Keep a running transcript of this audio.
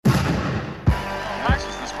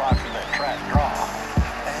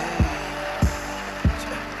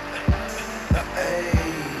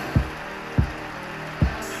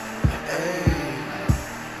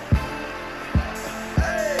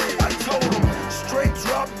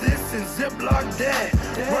Ziploc that.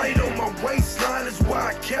 Right on my waistline is why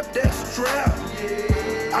I kept that strap.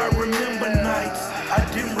 I remember nights, I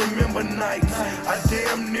didn't remember nights. I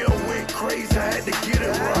damn near went crazy, I had to get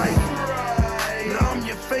it right. Now I'm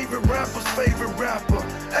your favorite rapper's favorite rapper.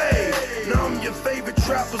 Hey, now I'm your favorite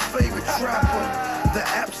trapper's favorite trapper. The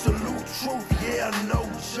absolute truth, yeah, no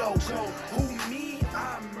joke. Who me,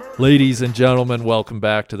 I murder. Ladies and gentlemen, welcome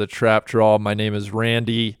back to the Trap Draw. My name is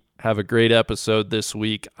Randy. Have a great episode this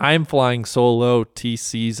week. I'm flying solo.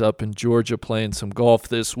 TC's up in Georgia playing some golf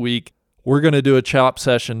this week. We're going to do a chop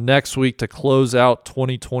session next week to close out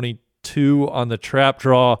 2022 on the Trap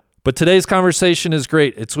Draw. But today's conversation is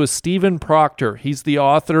great. It's with Stephen Proctor. He's the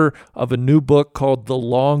author of a new book called The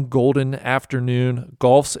Long Golden Afternoon,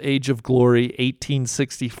 Golf's Age of Glory,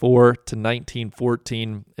 1864 to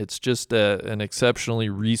 1914. It's just an exceptionally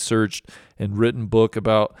researched and written book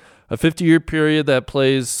about a 50-year period that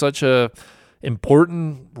plays such a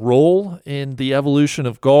important role in the evolution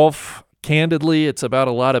of golf. Candidly, it's about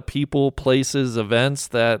a lot of people, places, events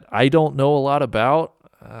that I don't know a lot about.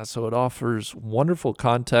 So it offers wonderful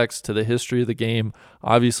context to the history of the game.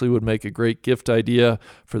 Obviously would make a great gift idea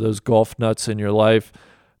for those golf nuts in your life.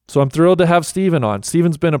 So I'm thrilled to have Stephen on.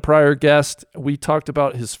 Stephen's been a prior guest. We talked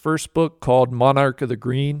about his first book called Monarch of the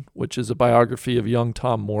Green, which is a biography of young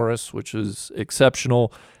Tom Morris, which is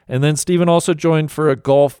exceptional. And then Stephen also joined for a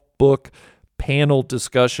golf book panel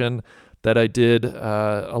discussion that I did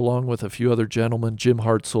along with a few other gentlemen, Jim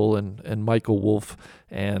Hartzell and Michael Wolf.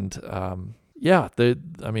 And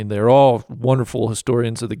they're all wonderful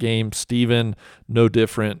historians of the game. Stephen, no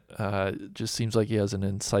different. Just seems like he has an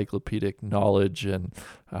encyclopedic knowledge, and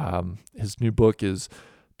his new book is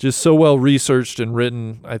just so well researched and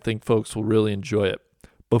written. I think folks will really enjoy it.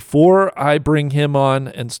 Before I bring him on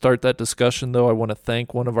and start that discussion, though, I want to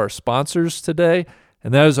thank one of our sponsors today,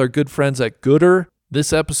 and that is our good friends at Gooder.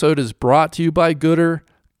 This episode is brought to you by Gooder.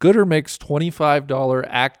 Gooder makes $25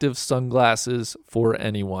 active sunglasses for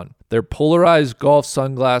anyone. Their polarized golf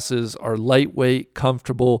sunglasses are lightweight,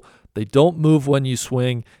 comfortable. They don't move when you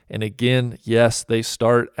swing. And again, yes, they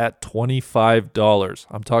start at $25.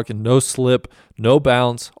 I'm talking no slip, no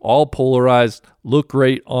bounce, all polarized, look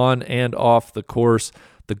great on and off the course.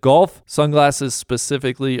 The golf sunglasses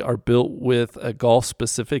specifically are built with a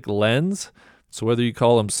golf-specific lens. So whether you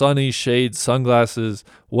call them sunnies, shades, sunglasses,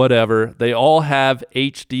 whatever, they all have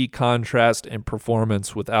HD contrast and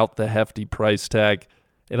performance without the hefty price tag.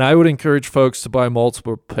 And I would encourage folks to buy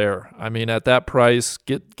multiple pair. I mean, at that price,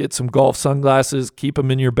 get some golf sunglasses, keep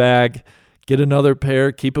them in your bag, get another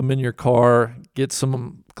pair, keep them in your car, get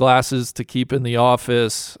some glasses to keep in the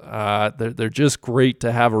office. They're just great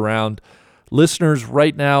to have around. Listeners,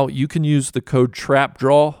 right now, you can use the code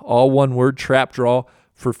TRAPDRAW, all one word, TRAPDRAW,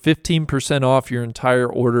 for 15% off your entire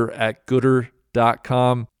order at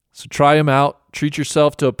gooder.com. So try them out. Treat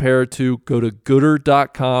yourself to a pair or two. Go to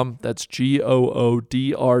gooder.com. That's GOODR.com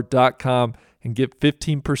and get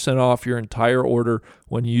 15% off your entire order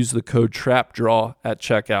when you use the code TRAPDRAW at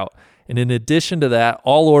checkout. And in addition to that,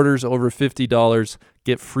 all orders over $50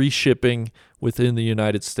 get free shipping within the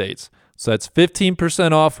United States. So that's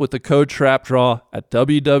 15% off with the code TRAPDRAW at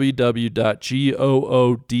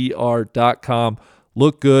www.goodr.com.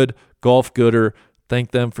 Look good, Golf Gooder.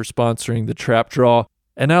 Thank them for sponsoring the Trap Draw.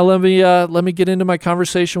 And now let me get into my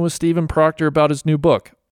conversation with Stephen Proctor about his new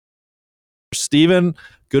book. Stephen,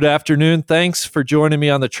 good afternoon. Thanks for joining me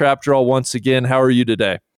on the Trap Draw once again. How are you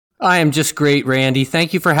today? I am just great, Randy.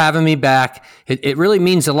 Thank you for having me back. It really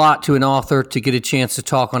means a lot to an author to get a chance to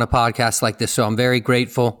talk on a podcast like this, so I'm very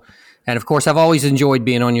grateful. And of course, I've always enjoyed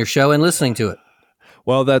being on your show and listening to it.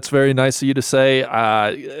 Well, that's very nice of you to say.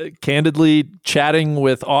 Candidly, chatting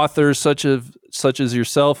with authors such as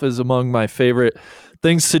yourself is among my favorite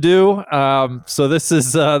things to do. So this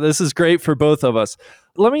is great for both of us.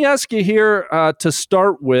 Let me ask you here to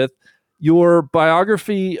start with your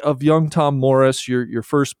biography of young Tom Morris. Your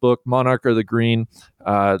first book, Monarch of the Green,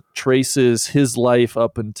 traces his life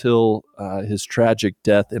up until his tragic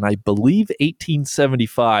death in, I believe,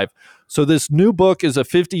 1875. So this new book is a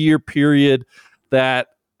 50-year period that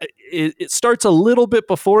it starts a little bit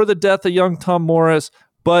before the death of young Tom Morris,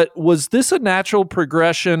 but was this a natural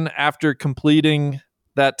progression after completing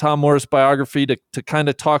that Tom Morris biography to kind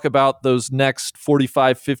of talk about those next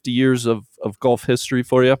 45, 50 years of golf history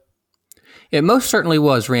for you? It most certainly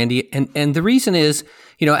was, Randy. And the reason is,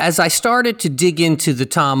 as I started to dig into the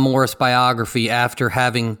Tom Morris biography after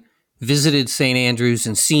having visited St. Andrews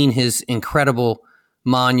and seen his incredible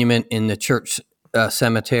monument in the church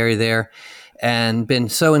cemetery there, and been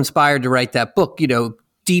so inspired to write that book,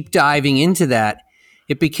 deep diving into that,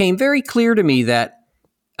 it became very clear to me that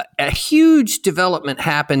a huge development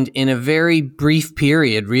happened in a very brief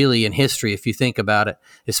period, really, in history, if you think about it,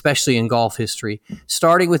 especially in golf history.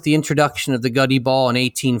 Starting with the introduction of the gutty ball in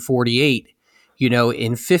 1848,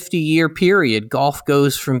 in 50-year period, golf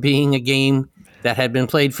goes from being a game that had been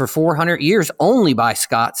played for 400 years only by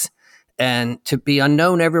Scots and to be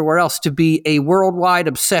unknown everywhere else, to be a worldwide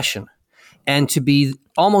obsession and to be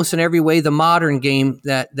almost in every way the modern game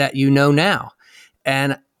that you know now.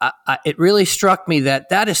 And it really struck me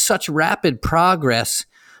that is such rapid progress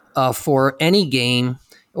for any game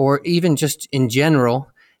or even just in general,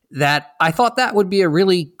 that I thought that would be a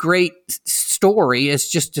really great story, is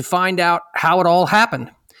just to find out how it all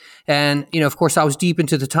happened. And, of course, I was deep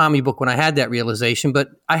into the Tommy book when I had that realization, but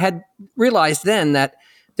I had realized then that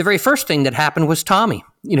the very first thing that happened was Tommy.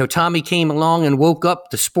 Tommy came along and woke up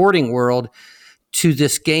the sporting world to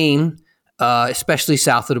this game, especially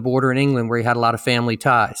south of the border in England, where he had a lot of family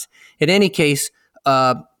ties. In any case,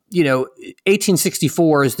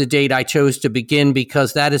 1864 is the date I chose to begin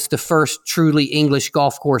because that is the first truly English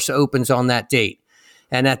golf course opens on that date.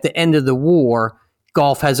 And at the end of the war,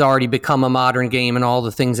 golf has already become a modern game, and all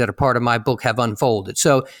the things that are part of my book have unfolded.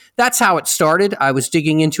 So that's how it started. I was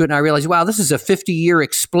digging into it, and I realized, wow, this is a 50-year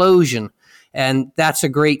explosion, and that's a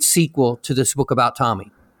great sequel to this book about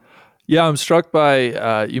Tommy. Yeah, I'm struck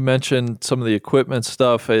by, you mentioned some of the equipment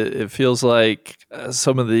stuff. It feels like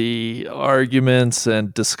some of the arguments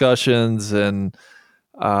and discussions and,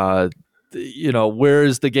 where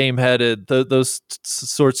is the game headed, those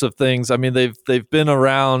sorts of things. I mean, they've been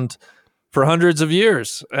around for hundreds of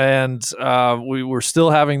years, and we were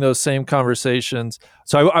still having those same conversations.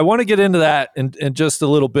 So I want to get into that in just a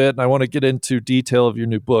little bit, and I want to get into detail of your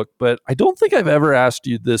new book. But I don't think I've ever asked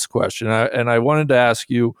you this question, and I wanted to ask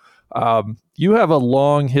you, you have a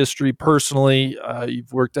long history personally.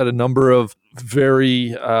 You've worked at a number of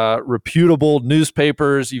very reputable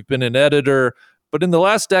newspapers. You've been an editor. But in the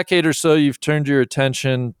last decade or so, you've turned your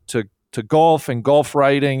attention to golf and golf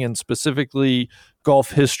writing, and specifically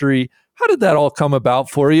golf history. How did that all come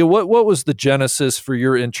about for you? What was the genesis for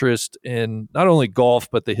your interest in not only golf,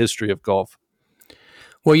 but the history of golf?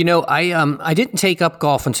 Well, I didn't take up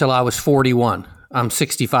golf until I was 41. I'm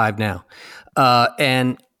 65 now.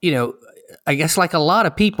 And I guess like a lot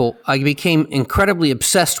of people, I became incredibly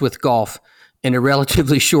obsessed with golf in a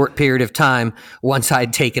relatively short period of time once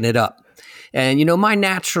I'd taken it up. And, my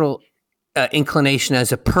natural inclination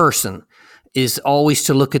as a person is always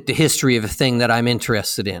to look at the history of a thing that I'm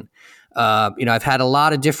interested in. I've had a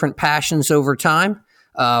lot of different passions over time.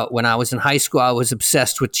 When I was in high school, I was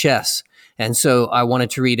obsessed with chess. And so I wanted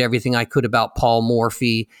to read everything I could about Paul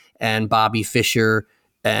Morphy and Bobby Fischer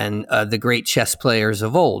and the great chess players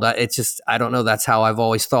of old. I don't know, that's how I've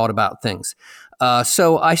always thought about things.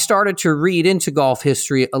 So I started to read into golf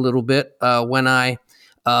history a little bit when I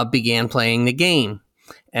began playing the game.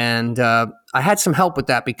 And I had some help with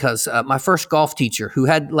that because my first golf teacher, who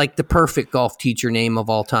had like the perfect golf teacher name of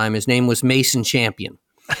all time, his name was Mason Champion.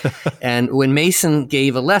 And when Mason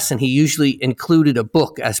gave a lesson, he usually included a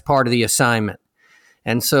book as part of the assignment.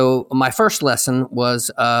 And so my first lesson was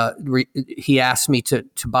he asked me to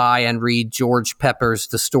buy and read George Pepper's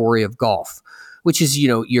The Story of Golf, which is,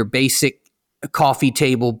 your basic coffee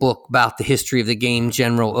table book about the history of the game,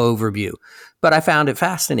 general overview. But I found it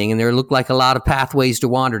fascinating, and there looked like a lot of pathways to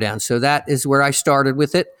wander down. So that is where I started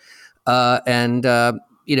with it. I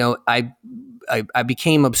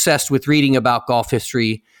became obsessed with reading about golf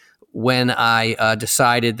history when I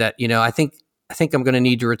decided that, I think I'm going to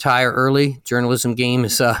need to retire early. Journalism game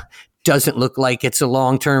doesn't look like it's a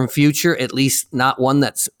long-term future, at least not one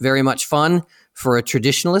that's very much fun for a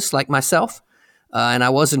traditionalist like myself. And I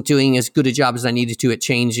wasn't doing as good a job as I needed to at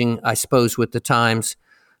changing, I suppose, with the times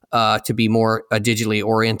to be more digitally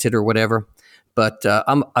oriented or whatever. But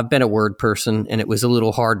I've been a word person, and it was a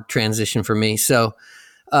little hard transition for me. So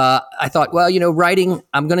I thought, well, writing,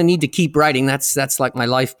 I'm going to need to keep writing. That's like my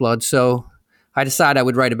lifeblood. So I decided I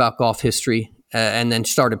would write about golf history. And then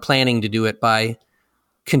started planning to do it by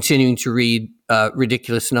continuing to read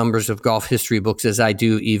ridiculous numbers of golf history books as I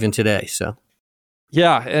do even today. So,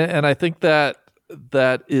 yeah, and I think that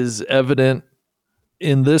is evident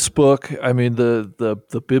in this book. I mean,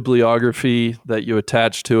 the bibliography that you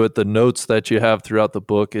attach to it, the notes that you have throughout the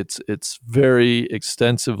book, it's very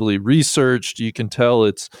extensively researched. You can tell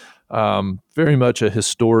it's very much a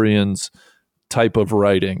historian's type of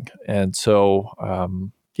writing, and so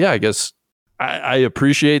I guess. I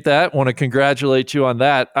appreciate that. Want to congratulate you on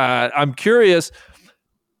that. I'm curious,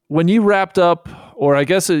 when you wrapped up, or I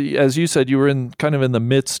guess as you said, you were in the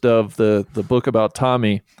midst of the book about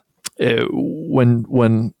Tommy.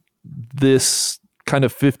 When this kind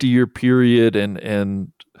of 50-year period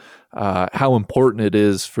and how important it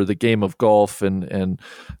is for the game of golf and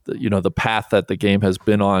the path that the game has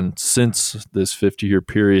been on since this 50-year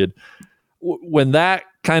period. When that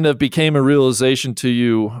kind of became a realization to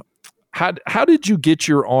you, how did you get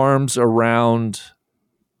your arms around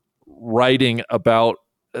writing about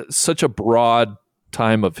such a broad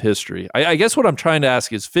time of history? I guess what I'm trying to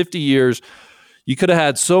ask is 50 years, you could have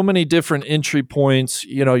had so many different entry points.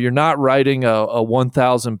 You're not writing a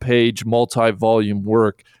 1,000 page multi-volume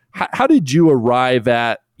work. How did you arrive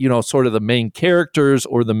at, sort of the main characters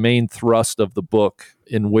or the main thrust of the book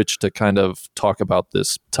in which to kind of talk about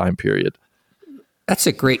this time period? That's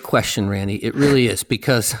a great question, Randy. It really is,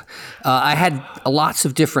 because I had lots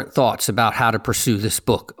of different thoughts about how to pursue this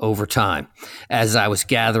book over time as I was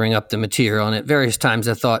gathering up the material. And at various times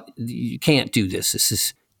I thought, you can't do this. This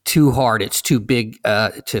is too hard. It's too big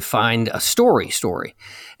to find a story.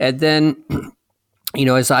 And then,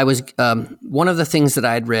 as I was, one of the things that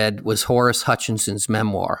I had read was Horace Hutchinson's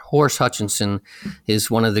memoir. Horace Hutchinson is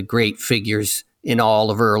one of the great figures in all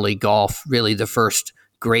of early golf, really the first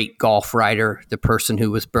great golf writer, the person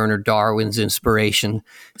who was Bernard Darwin's inspiration.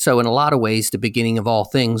 So in a lot of ways, the beginning of all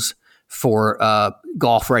things for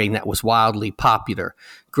golf writing that was wildly popular.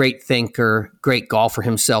 Great thinker, great golfer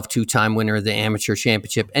himself, 2-time winner of the amateur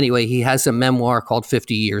championship. Anyway, he has a memoir called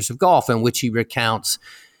 50 Years of Golf, in which he recounts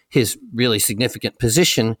his really significant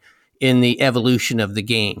position in the evolution of the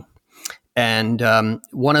game. And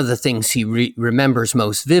one of the things he remembers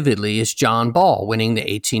most vividly is John Ball winning the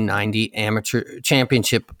 1890 amateur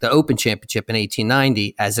championship, the Open Championship in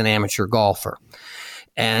 1890 as an amateur golfer.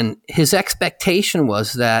 And his expectation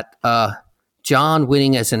was that John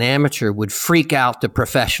winning as an amateur would freak out the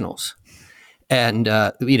professionals. And,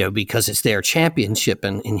 because it's their championship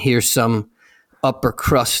and here's some upper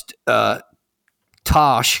crust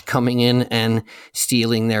tosh coming in and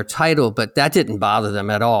stealing their title. But that didn't bother them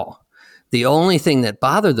at all. The only thing that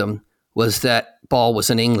bothered them was that Ball was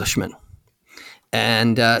an Englishman.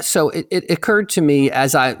 And so it occurred to me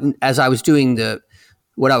as I was doing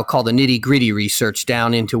what I would call the nitty-gritty research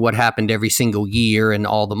down into what happened every single year and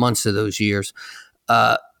all the months of those years,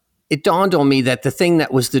 it dawned on me that the thing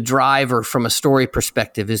that was the driver from a story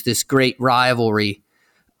perspective is this great rivalry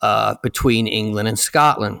between England and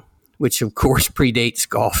Scotland, which of course predates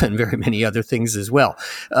golf and very many other things as well.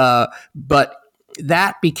 But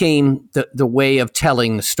that became the way of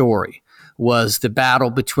telling the story, was the battle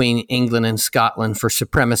between England and Scotland for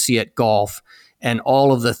supremacy at golf and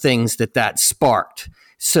all of the things that sparked.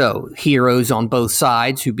 So heroes on both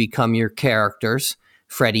sides who become your characters,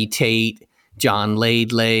 Freddie Tate, John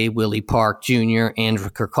Laidley, Willie Park Jr., Andrew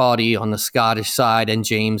Kirkcaldy on the Scottish side, and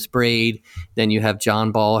James Braid. Then you have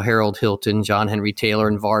John Ball, Harold Hilton, John Henry Taylor,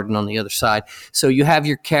 and Varden on the other side. So you have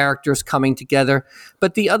your characters coming together.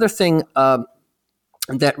 But the other thing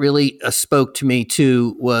that really spoke to me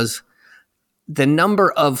too was the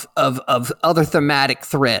number of other thematic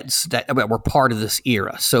threads that were part of this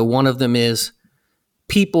era. So one of them is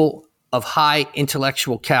people of high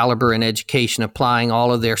intellectual caliber and education applying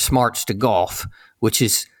all of their smarts to golf, which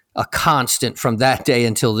is a constant from that day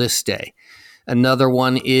until this day. Another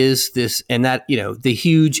one is this, and that, the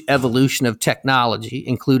huge evolution of technology,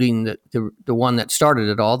 including the one that started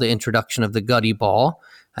it all, the introduction of the gutty ball.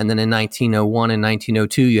 And then in 1901 and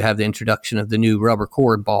 1902, you have the introduction of the new rubber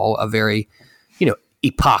cord ball, a very,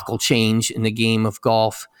 epochal change in the game of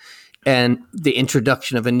golf, and the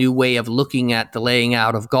introduction of a new way of looking at the laying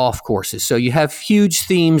out of golf courses. So you have huge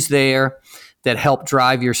themes there that help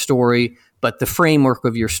drive your story, but the framework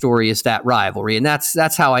of your story is that rivalry. And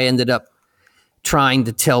that's how I ended up trying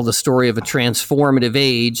to tell the story of a transformative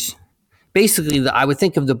age. Basically, I would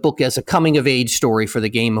think of the book as a coming-of-age story for the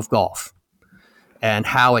game of golf, and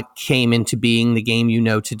how it came into being the game you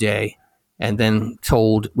know today, and then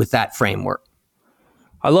told with that framework.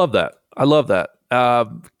 I love that.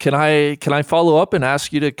 Can I follow up and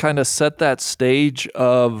ask you to kind of set that stage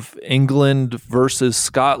of England versus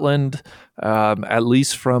Scotland, at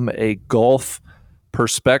least from a golf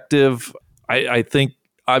perspective? I think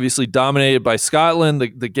obviously dominated by Scotland.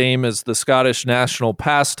 The game is the Scottish national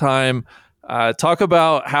pastime. Talk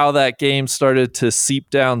about how that game started to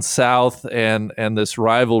seep down south and this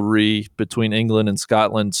rivalry between England and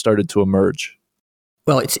Scotland started to emerge.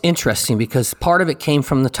 Well, it's interesting because part of it came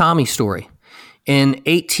from the Tommy story. In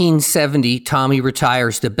 1870, Tommy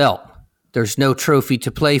retires the belt. There's no trophy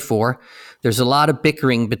to play for. There's a lot of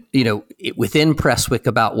bickering, within Prestwick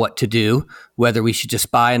about what to do, whether we should just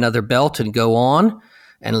buy another belt and go on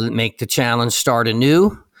and make the challenge start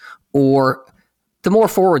anew, or the more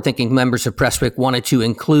forward-thinking members of Prestwick wanted to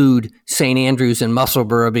include St. Andrews and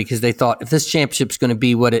Musselburgh because they thought if this championship's going to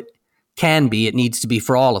be what it can be. It needs to be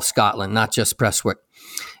for all of Scotland, not just Prestwick.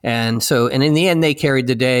 And in the end, they carried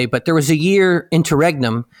the day. But there was a year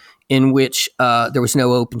interregnum in which there was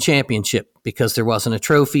no Open Championship because there wasn't a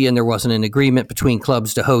trophy and there wasn't an agreement between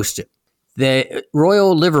clubs to host it. The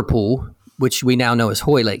Royal Liverpool, which we now know as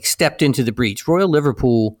Hoylake, stepped into the breach. Royal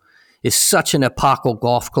Liverpool is such an epochal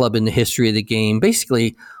golf club in the history of the game.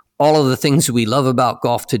 Basically, all of the things we love about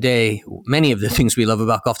golf today, many of the things we love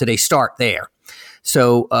about golf today start there.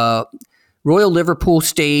 So Royal Liverpool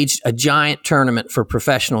staged a giant tournament for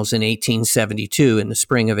professionals in 1872, in the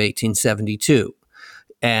spring of 1872.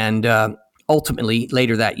 And ultimately,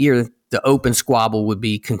 later that year, the Open squabble would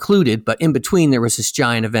be concluded. But in between, there was this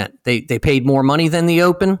giant event. They paid more money than the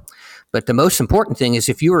Open. But the most important thing is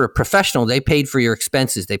if you were a professional, they paid for your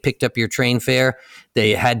expenses. They picked up your train fare.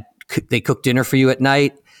 They cooked dinner for you at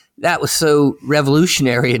night. That was so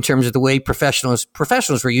revolutionary in terms of the way professionals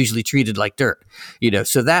were usually treated like dirt.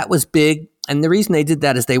 So that was big. And the reason they did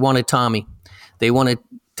that is they wanted Tommy. They wanted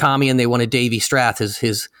Tommy and they wanted Davy Strath as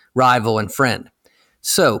his rival and friend.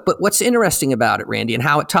 But what's interesting about it, Randy, and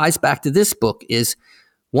how it ties back to this book is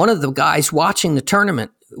one of the guys watching the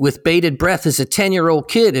tournament with bated breath is a 10-year-old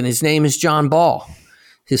kid, and his name is John Ball.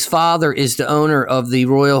 His father is the owner of the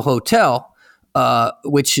Royal Hotel,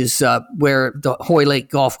 which is where the Hoylake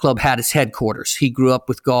Golf Club had its headquarters. He grew up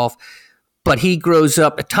with golf, but he grows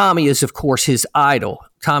up. Tommy is, of course, his idol.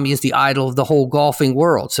 Tommy is the idol of the whole golfing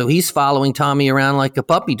world. So he's following Tommy around like a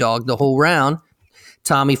puppy dog the whole round.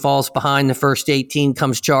 Tommy falls behind the first 18,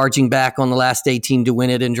 comes charging back on the last 18 to win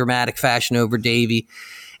it in dramatic fashion over Davy.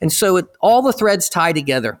 And so all the threads tie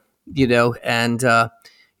together, and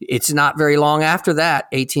it's not very long after that,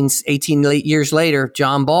 18 years later,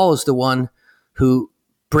 John Ball is the one who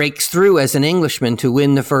breaks through as an Englishman to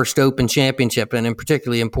win the first Open Championship. And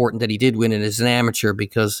particularly important that he did win it as an amateur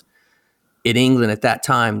because in England at that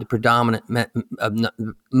time, the predominant,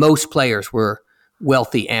 most players were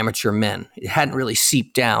wealthy amateur men. It hadn't really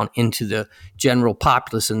seeped down into the general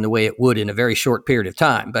populace in the way it would in a very short period of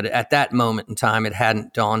time. But at that moment in time, it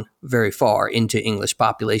hadn't gone very far into English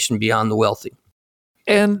population beyond the wealthy.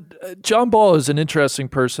 And John Ball is an interesting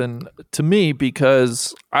person to me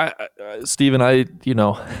because Stephen, I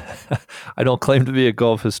don't claim to be a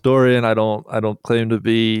golf historian. I don't claim to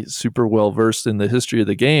be super well versed in the history of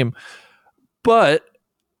the game. But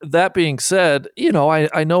that being said,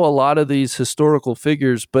 I know a lot of these historical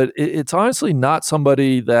figures, but it's honestly not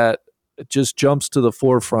somebody that just jumps to the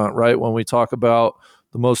forefront, right? When we talk about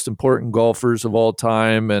the most important golfers of all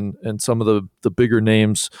time and some of the bigger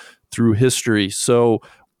names through history. So,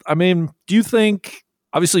 do you think,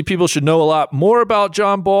 obviously people should know a lot more about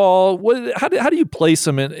John Ball? How do you place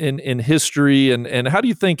him in history? And how do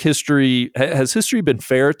you think has history been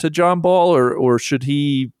fair to John Ball or should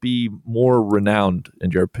he be more renowned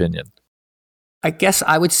in your opinion? I guess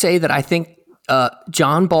I would say that I think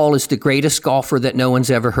John Ball is the greatest golfer that no one's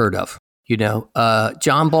ever heard of.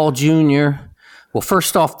 John Ball Jr., well,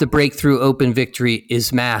 first off, the breakthrough Open victory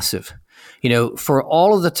is massive. For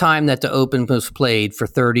all of the time that the Open was played for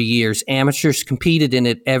 30 years, amateurs competed in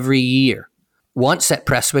it every year. Once at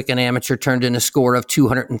Prestwick, an amateur turned in a score of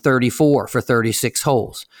 234 for 36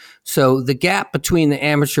 holes. So the gap between the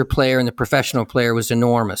amateur player and the professional player was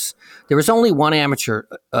enormous. There was only one amateur,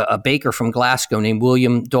 a baker from Glasgow named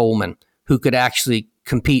William Dolman, who could actually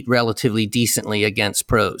compete relatively decently against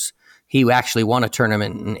pros. He actually won a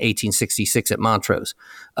tournament in 1866 at Montrose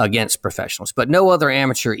against professionals. But no other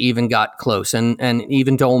amateur even got close, and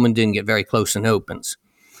even Dolman didn't get very close in Opens.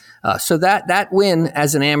 So that win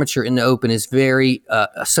as an amateur in the Open is very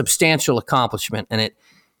a substantial accomplishment, and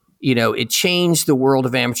it changed the world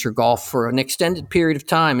of amateur golf for an extended period of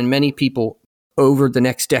time. And many people over the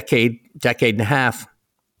next decade and a half,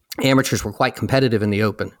 amateurs were quite competitive in the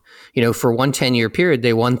Open. For one 10-year period,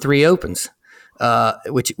 they won 3 Opens.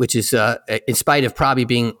 Which is in spite of probably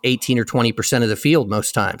being 18 or 20% of the field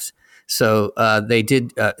most times. So they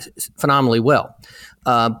did phenomenally well.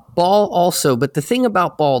 Ball also, but the thing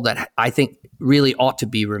about Ball that I think really ought to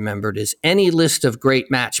be remembered is any list of great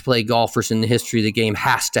match play golfers in the history of the game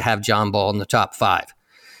has to have John Ball in the top 5.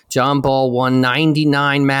 John Ball won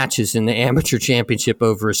 99 matches in the amateur championship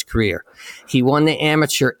over his career. He won the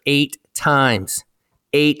amateur 8 times.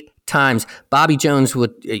 8 times. Bobby Jones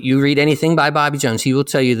you read anything by Bobby Jones, he will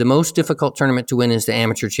tell you the most difficult tournament to win is the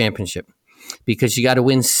amateur championship because you got to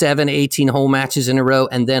win 7 18-hole matches in a row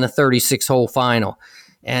and then a 36-hole final.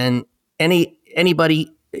 And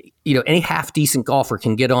anybody, any half-decent golfer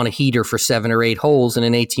can get on a heater for 7 or 8 holes in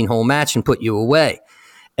an 18-hole match and put you away.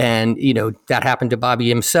 And, that happened to Bobby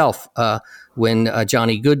himself. when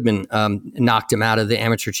Johnny Goodman knocked him out of the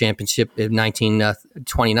amateur championship in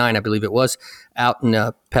 1929, I believe it was, out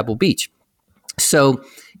in Pebble Beach. So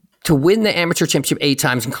to win the amateur championship 8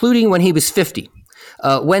 times, including when he was 50.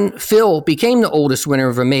 When Phil became the oldest winner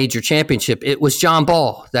of a major championship, it was John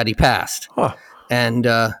Ball that he passed. Huh. And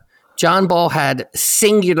John Ball had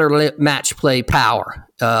singular match play power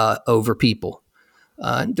over people.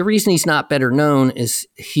 The reason he's not better known is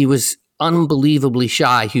he was unbelievably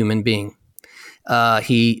shy human being.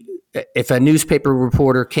 If a newspaper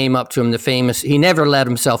reporter came up to him, he never let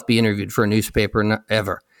himself be interviewed for a newspaper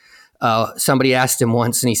ever. Somebody asked him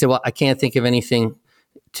once, and he said, "Well, I can't think of anything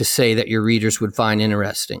to say that your readers would find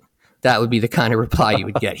interesting." That would be the kind of reply you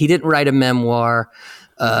would get. He didn't write a memoir.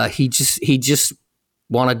 He just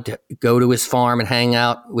wanted to go to his farm and hang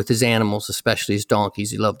out with his animals, especially his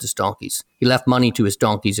donkeys. He loved his donkeys. He left money to his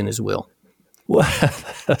donkeys in his will. Well,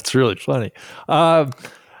 that's really funny.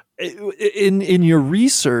 In your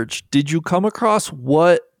research, did you come across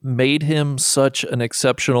what made him such an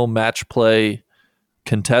exceptional match play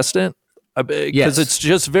contestant? Because Yes. It's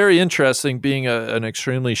just very interesting being an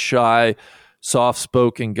extremely shy,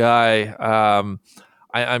 soft-spoken guy.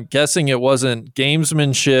 I'm guessing it wasn't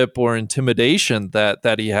gamesmanship or intimidation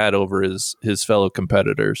that he had over his fellow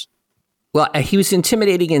competitors. Well, he was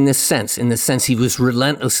intimidating in this sense he was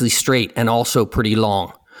relentlessly straight and also pretty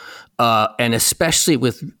long, and especially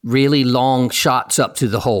with really long shots up to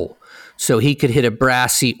the hole. So he could hit a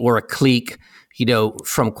brassy or a cleek,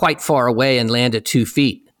 from quite far away and land at 2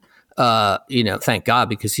 feet. Thank God,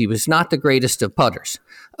 because he was not the greatest of putters,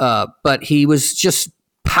 but he was just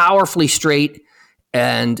powerfully straight.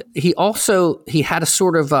 And he had a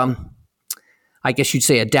sort of, I guess you'd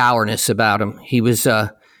say, a dourness about him.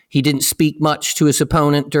 He didn't speak much to his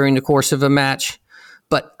opponent during the course of a match.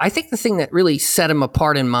 But I think the thing that really set him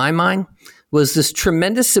apart in my mind was this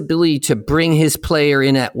tremendous ability to bring his player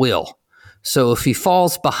in at will. So if he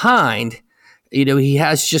falls behind, he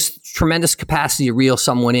has just tremendous capacity to reel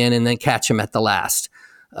someone in and then catch him at the last.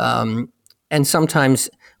 And sometimes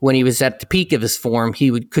when he was at the peak of his form,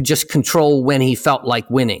 he could just control when he felt like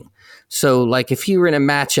winning. So like if you were in a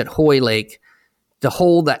match at Hoylake, the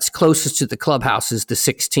hole that's closest to the clubhouse is the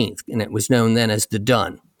 16th, and it was known then as the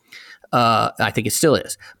Dun. I think it still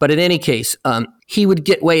is. But in any case, he would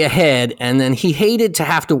get way ahead, and then he hated to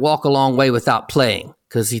have to walk a long way without playing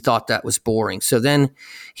because he thought that was boring. So then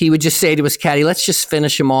he would just say to his caddy, let's just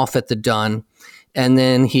finish him off at the Dun. And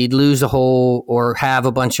then he'd lose a hole or have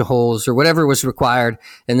a bunch of holes or whatever was required.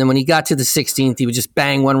 And then when he got to the 16th, he would just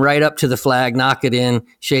bang one right up to the flag, knock it in,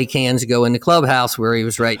 shake hands, go in the clubhouse where he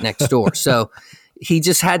was right next door. So he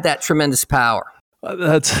just had that tremendous power. I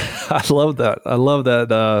love that. I love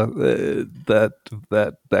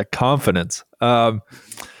that confidence.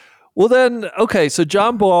 Well then, okay, so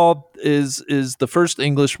John Ball is the first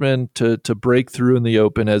Englishman to break through in the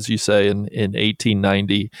Open, as you say, in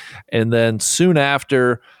 1890. And then soon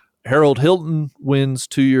after, Harold Hilton wins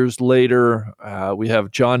 2 years later. We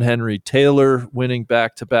have John Henry Taylor winning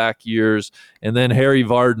back-to-back years. And then Harry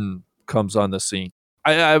Vardon comes on the scene.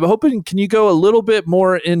 I'm hoping, can you go a little bit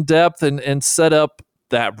more in depth and set up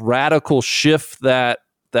that radical shift that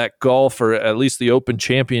golf, or at least the Open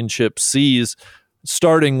Championship, sees,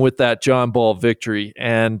 starting with that John Ball victory?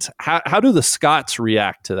 And how do the Scots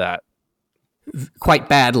react to that? Quite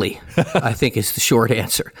badly, I think is the short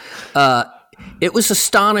answer. It was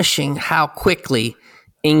astonishing how quickly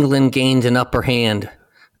England gained an upper hand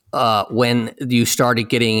when you started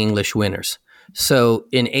getting English winners. So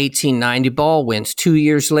in 1890, Ball wins. 2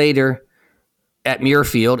 years later at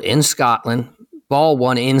Muirfield in Scotland, Ball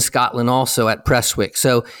won in Scotland also at Prestwick.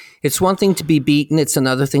 So it's one thing to be beaten. It's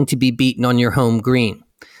another thing to be beaten on your home green.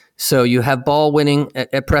 So you have Ball winning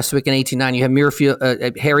at Prestwick in 1890. You have Muirfield,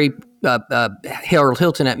 Harold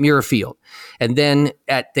Hilton at Muirfield. And then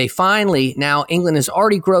now England is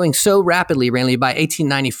already growing so rapidly, Randy, by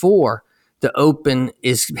 1894, the Open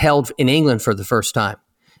is held in England for the first time.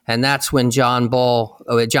 And that's when John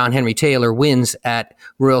Henry Taylor wins at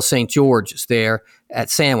Royal St. George's there at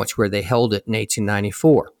Sandwich, where they held it in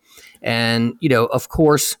 1894. And, of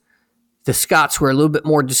course, the Scots were a little bit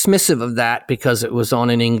more dismissive of that because it was on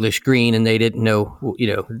an English green and they didn't know,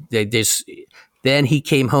 then he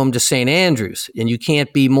came home to St. Andrews, and you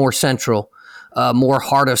can't be more central, more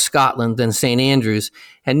heart of Scotland than St. Andrews.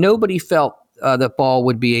 And nobody felt that Taylor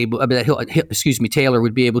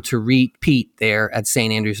would be able to repeat there at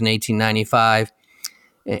St. Andrews in 1895.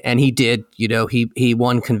 And he did, he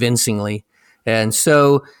won convincingly. And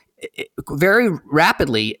so very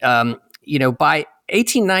rapidly, by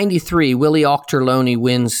 1893, Willie Auchterlonie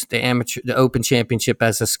wins the Open Championship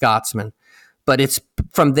as a Scotsman. But it's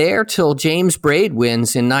from there till James Braid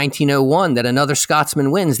wins in 1901 that another Scotsman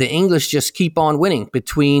wins. The English just keep on winning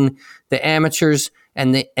between the amateurs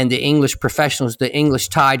and the English professionals. The English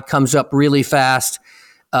tide comes up really fast.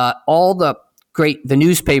 All the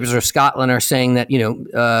newspapers of Scotland are saying that,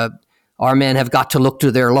 our men have got to look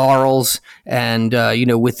to their laurels, and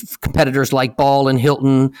with competitors like Ball and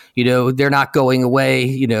Hilton, they're not going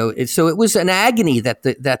away. So it was an agony that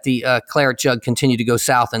the claret jug continued to go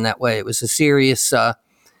south in that way. It was a serious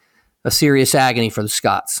agony for the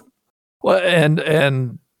Scots. Well,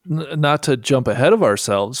 and not to jump ahead of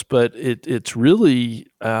ourselves, but it's really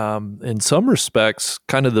in some respects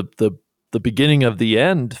kind of the beginning of the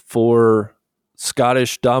end for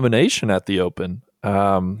Scottish domination at the Open.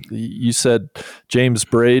 You said James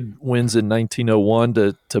Braid wins in 1901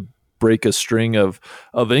 to break a string of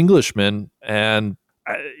Englishmen, and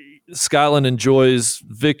Scotland enjoys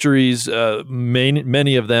victories,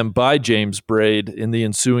 many of them by James Braid in the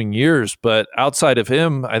ensuing years. But outside of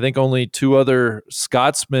him, I think only two other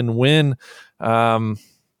Scotsmen win.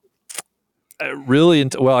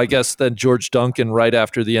 I guess then George Duncan right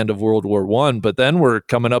after the end of World War I, but then we're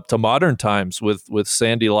coming up to modern times with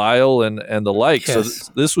Sandy Lyle and the like. Yes.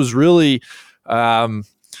 So this was really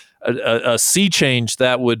a sea change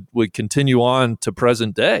that would continue on to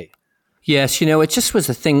present day. Yes, it just was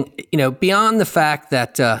a thing, beyond the fact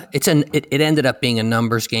that it ended up being a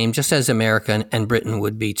numbers game, just as America and Britain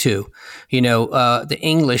would be too. The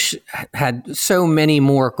English had so many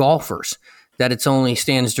more golfers that it only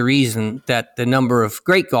stands to reason that the number of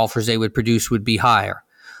great golfers they would produce would be higher.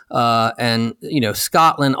 And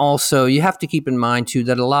Scotland also, you have to keep in mind too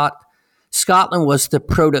that Scotland was the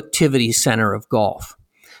productivity center of golf.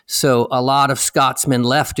 So a lot of Scotsmen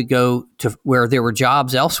left to go to where there were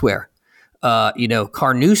jobs elsewhere.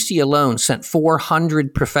 Carnoustie alone sent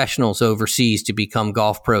 400 professionals overseas to become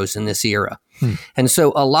golf pros in this era. And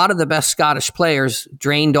so a lot of the best Scottish players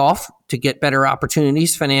drained off to get better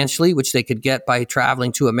opportunities financially, which they could get by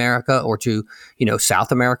traveling to America or to,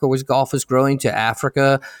 South America where golf is growing, to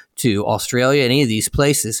Africa, to Australia, any of these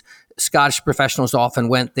places. Scottish professionals often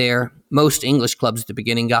went there. Most English clubs at the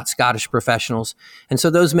beginning got Scottish professionals. And so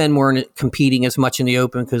those men weren't competing as much in the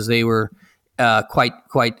Open because they were quite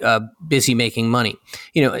busy making money,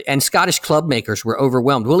 and Scottish club makers were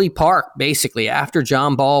overwhelmed. Willie Park, basically, after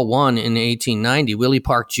John Ball won in 1890, Willie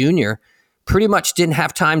Park Jr. pretty much didn't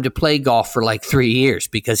have time to play golf for like 3 years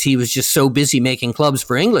because he was just so busy making clubs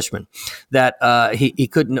for Englishmen that he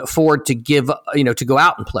couldn't afford to to go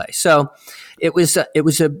out and play. So it was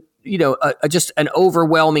just an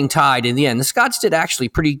overwhelming tide in the end. The Scots did actually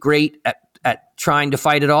pretty great at trying to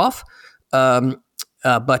fight it off.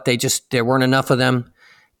 But there weren't enough of them.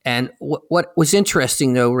 And what was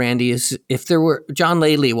interesting, though, Randy, is if there were John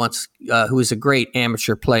Laidley once, who was a great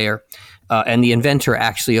amateur player and the inventor,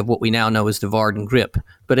 actually, of what we now know as the Varden grip.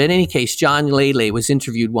 But in any case, John Laidley was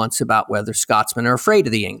interviewed once about whether Scotsmen are afraid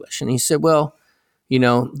of the English. And he said, well,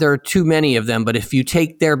 there are too many of them, but if you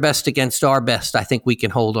take their best against our best, I think we can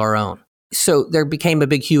hold our own. So there became a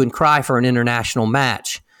big hue and cry for an international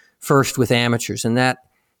match, first with amateurs. And that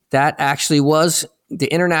actually was... The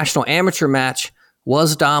international amateur match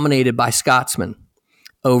was dominated by Scotsmen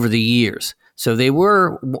over the years. So they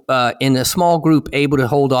were, in a small group, able to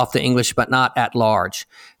hold off the English, but not at large.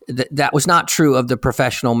 That was not true of the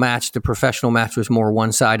professional match. The professional match was more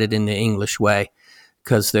one-sided in the English way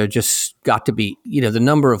because there just got to be, the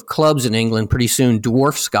number of clubs in England pretty soon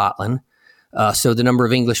dwarfed Scotland. So the number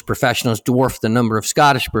of English professionals dwarfed the number of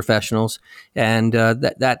Scottish professionals. And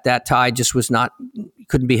that tide just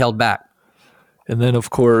couldn't be held back. And then, of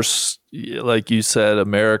course, like you said,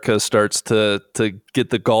 America starts to get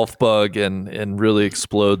the golf bug and really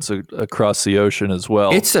explodes across the ocean as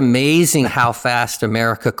well. It's amazing how fast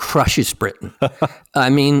America crushes Britain. I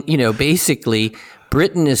mean, basically,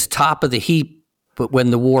 Britain is top of the heap but when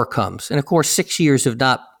the war comes. And, of course, 6 years of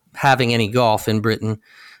not having any golf in Britain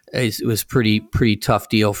was pretty tough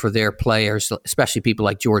deal for their players, especially people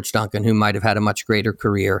like George Duncan, who might have had a much greater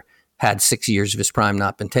career had 6 years of his prime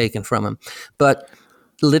not been taken from him. But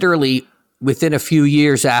literally within a few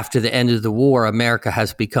years after the end of the war, America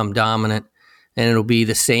has become dominant, and it'll be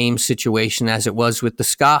the same situation as it was with the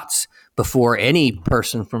Scots before any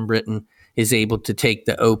person from Britain is able to take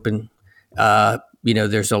the Open.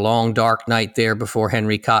 There's a long, dark night there before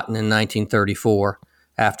Henry Cotton in 1934.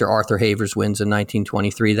 After Arthur Havers wins in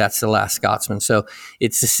 1923, that's the last Scotsman. So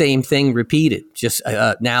it's the same thing repeated, just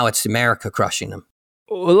now it's America crushing them.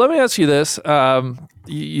 Well, let me ask you this.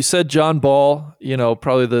 You said John Ball,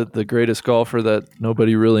 probably the greatest golfer that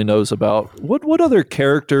nobody really knows about. What other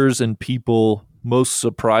characters and people most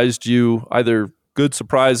surprised you, either good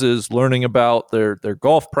surprises, learning about their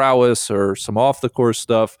golf prowess or some off the course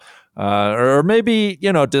stuff, or maybe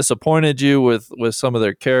disappointed you with some of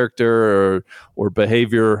their character or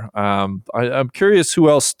behavior. I'm curious who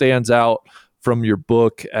else stands out from your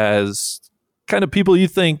book as kind of people you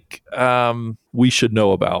think we should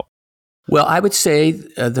know about. Well, I would say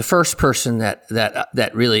the first person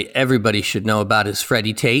that really everybody should know about is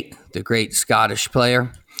Freddie Tate, the great Scottish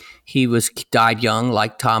player. He died young,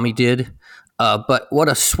 like Tommy did, but what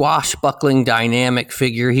a swashbuckling, dynamic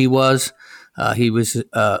figure he was. He was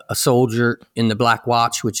a soldier in the Black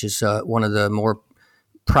Watch, which is one of the more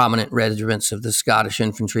prominent regiments of the Scottish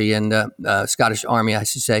infantry and Scottish army, I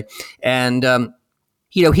should say. And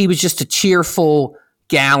he was just a cheerful,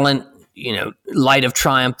 gallant, light of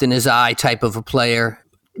triumph in his eye type of a player.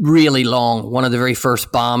 Really long. One of the very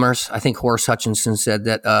first bombers. I think Horace Hutchinson said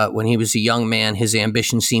that when he was a young man, his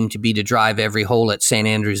ambition seemed to be to drive every hole at St.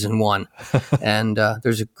 Andrews in one. And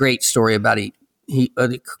there's a great story about he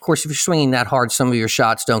of course, if you're swinging that hard, some of your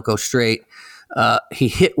shots don't go straight. He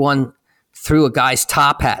hit one through a guy's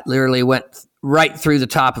top hat, literally went right through the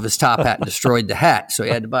top of his top hat and destroyed the hat. So he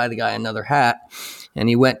had to buy the guy another hat. And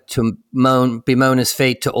he went to bemoan his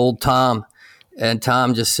fate to old Tom. And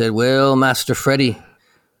Tom just said, "Well, Master Freddie,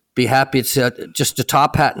 be happy it's just a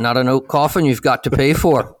top hat, not an oak coffin you've got to pay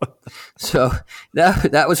for." So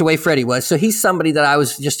that was the way Freddie was. So he's somebody that I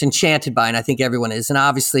was just enchanted by, and I think everyone is. And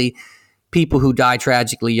obviously, people who die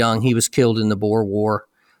tragically young. He was killed in the Boer War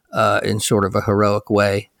in sort of a heroic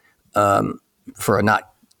way for a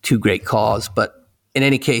not too great cause. But in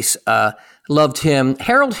any case, loved him.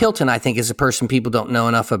 Harold Hilton, I think, is a person people don't know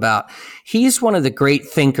enough about. He's one of the great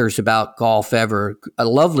thinkers about golf ever, a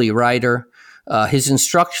lovely writer. His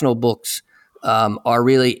instructional books are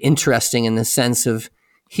really interesting in the sense of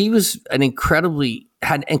he was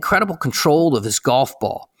had incredible control of his golf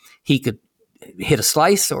ball. He could hit a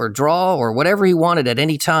slice or a draw or whatever he wanted at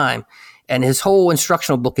any time. And his whole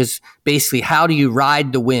instructional book is basically how do you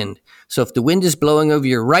ride the wind? So if the wind is blowing over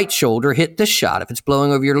your right shoulder, hit this shot. If it's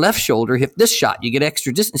blowing over your left shoulder, hit this shot. You get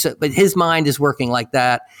extra distance. But his mind is working like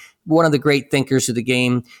that. One of the great thinkers of the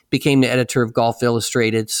game, became the editor of Golf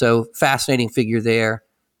Illustrated. So fascinating figure there.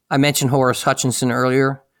 I mentioned Horace Hutchinson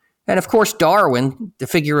earlier. And of course, Darwin, the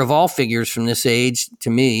figure of all figures from this age to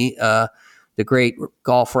me, the great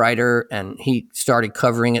golf writer. And he started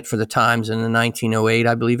covering it for the Times in the 1908,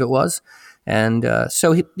 I believe it was. And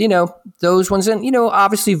so, those ones. And,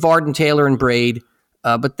 obviously Varden, Taylor, and Braid.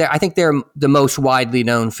 But I think they're the most widely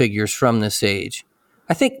known figures from this age.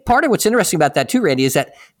 I think part of what's interesting about that too, Randy, is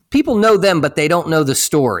that people know them, but they don't know the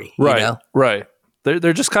story. Right, right.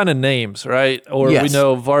 They're just kind of names, right? Or yes. We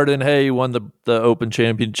know Varden, hey, he won the Open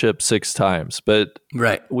Championship 6 times, but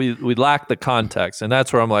right. we lack the context. And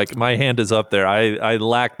that's where I'm like, my hand is up there. I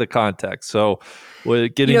lack the context. So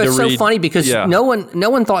getting to it's read, so funny because no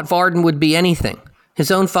one thought Varden would be anything.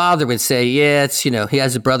 His own father would say, yeah, it's, he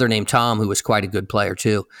has a brother named Tom who was quite a good player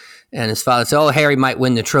too. And his father said, oh, Harry might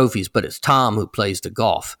win the trophies, but it's Tom who plays the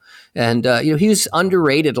golf. And, he was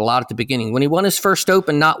underrated a lot at the beginning. When he won his first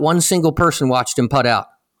Open, not one single person watched him putt out.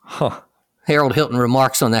 Huh. Harold Hilton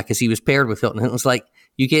remarks on that because he was paired with Hilton. Hilton's like,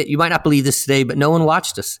 you might not believe this today, but no one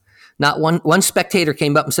watched us. Not one spectator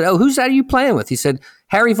came up and said, oh, who's that you playing with? He said,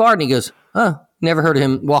 Harry Varden. He goes, oh, never heard of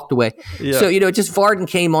him, walked away. Yeah. So, just Varden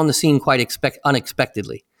came on the scene quite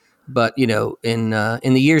unexpectedly. But, in the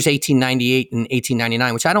years 1898 and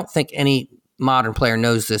 1899, which I don't think any modern player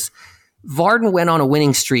knows this, Varden went on a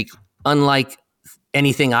winning streak unlike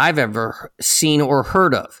anything I've ever seen or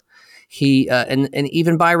heard of. He and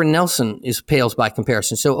even Byron Nelson pales by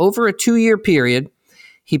comparison. So over a 2-year period,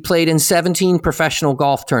 he played in 17 professional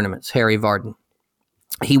golf tournaments, Harry Varden.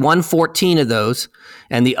 He won 14 of those,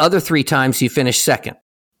 and the other 3 times he finished second.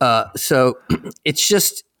 So it's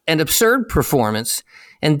just an absurd performance.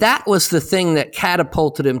 And that was the thing that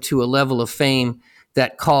catapulted him to a level of fame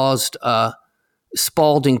that caused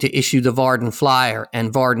Spalding to issue the Varden Flyer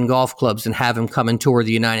and Varden golf clubs and have him come and tour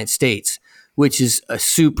the United States, which is a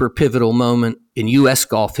super pivotal moment in U.S.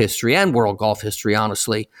 golf history and world golf history,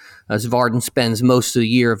 honestly, as Varden spends most of the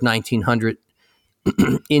year of 1900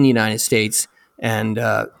 in the United States. And,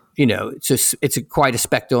 it's quite a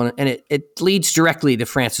spectacle. And it leads directly to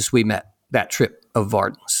Francis We Met, that trip of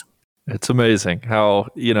Varden's. It's amazing how,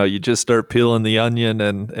 you just start peeling the onion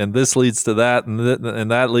and this leads to that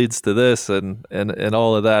and that leads to this and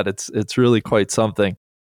all of that. It's really quite something.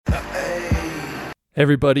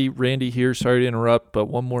 Everybody, Randy here. Sorry to interrupt, but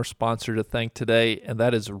one more sponsor to thank today, and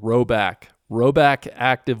that is Rhoback. Rhoback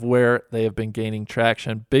Activewear. They have been gaining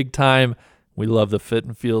traction big time We love the fit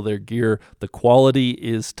and feel of their gear. The quality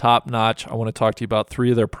is top notch. I want to talk to you about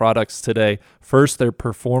 3 of their products today. First, their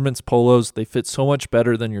performance polos. They fit so much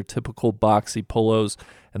better than your typical boxy polos,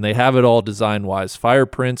 and they have it all design-wise. Fire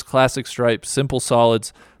prints, classic stripes, simple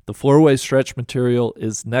solids. The four-way stretch material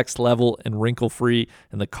is next level and wrinkle-free,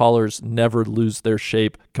 and the collars never lose their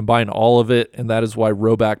shape. Combine all of it, and that is why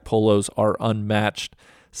Rhoback polos are unmatched.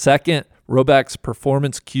 Second, Rhoback's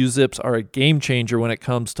performance Q-zips are a game changer when it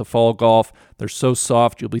comes to fall golf. They're so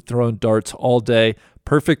soft, you'll be throwing darts all day.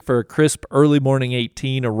 Perfect for a crisp early morning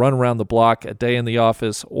 18, a run around the block, a day in the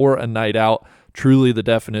office, or a night out. Truly the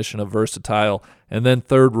definition of versatile. And then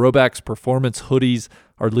third, Rhoback's performance hoodies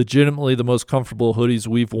are legitimately the most comfortable hoodies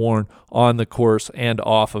we've worn on the course and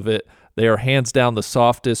off of it. They are hands down the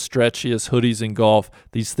softest, stretchiest hoodies in golf.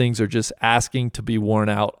 These things are just asking to be worn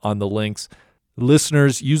out on the links.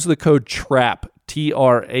 Listeners, use the code TRAP,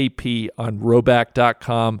 T-R-A-P, on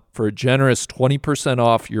Rhoback.com for a generous 20%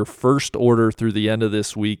 off your first order through the end of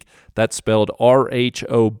this week. That's spelled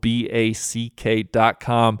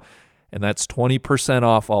RHOBACK.com. And that's 20%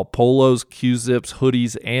 off all polos, Q-zips,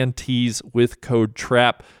 hoodies, and tees with code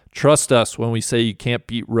TRAP. Trust us when we say you can't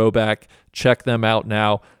beat Rhoback. Check them out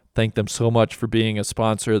now. Thank them so much for being a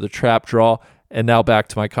sponsor of the Trap Draw. And now back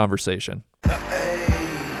to my conversation.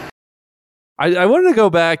 I wanted to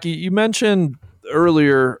go back. You mentioned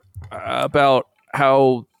earlier about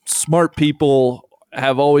how smart people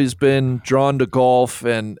have always been drawn to golf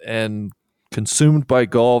and consumed by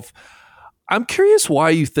golf. I'm curious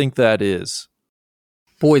why you think that is.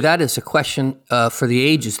 Boy, that is a question for the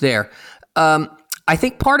ages there. I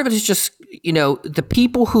think part of it is just, the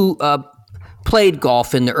people who played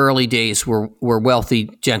golf in the early days were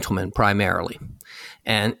wealthy gentlemen primarily.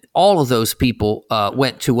 And all of those people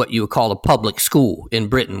went to what you would call a public school in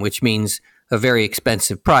Britain, which means a very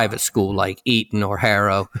expensive private school like Eton or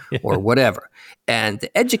Harrow or whatever. And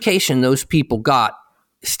the education those people got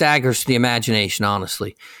staggers the imagination,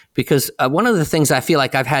 honestly, because one of the things I feel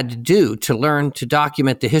like I've had to do to learn to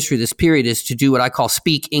document the history of this period is to do what I call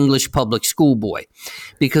speak English public school boy,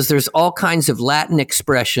 because there's all kinds of Latin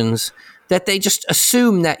expressions that they just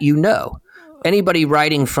assume that you know. Anybody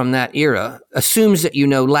writing from that era assumes that you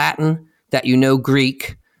know Latin, that you know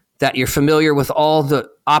Greek, that you're familiar with all the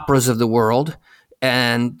operas of the world,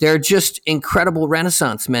 and they're just incredible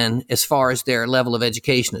Renaissance men as far as their level of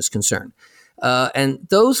education is concerned. And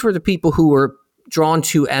those were the people who were drawn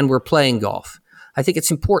to and were playing golf. I think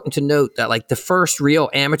it's important to note that the first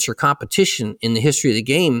real amateur competition in the history of the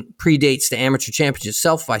game predates the amateur championship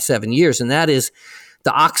itself by 7 years, and that is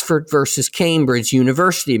the Oxford versus Cambridge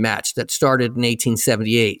University match that started in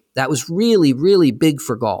 1878. That was really, really big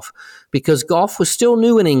for golf because golf was still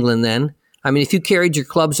new in England then. I mean, if you carried your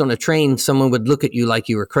clubs on a train, someone would look at you like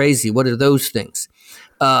you were crazy. What are those things?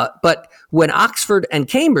 But when Oxford and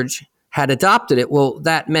Cambridge had adopted it, well,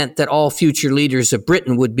 that meant that all future leaders of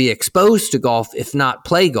Britain would be exposed to golf, if not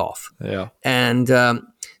play golf. Yeah. And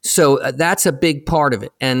so that's a big part of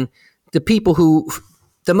it. And the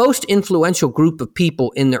most influential group of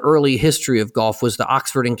people in the early history of golf was the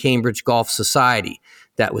Oxford and Cambridge Golf Society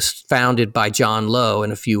that was founded by John Lowe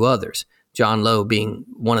and a few others. John Lowe being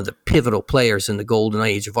one of the pivotal players in the golden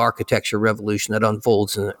age of architecture revolution that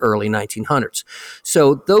unfolds in the early 1900s.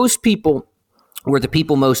 So those people were the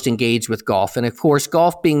people most engaged with golf. And of course,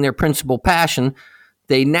 golf being their principal passion,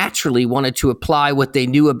 they naturally wanted to apply what they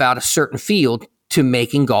knew about a certain field to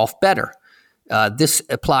making golf better. This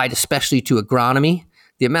applied especially to agronomy.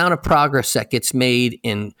 The amount of progress that gets made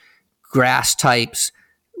in grass types,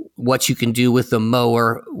 what you can do with a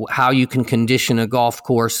mower, how you can condition a golf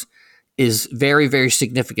course is very, very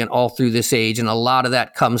significant all through this age. And a lot of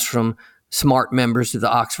that comes from smart members of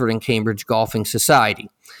the Oxford and Cambridge Golfing Society.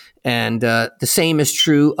 And the same is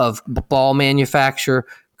true of ball manufacture,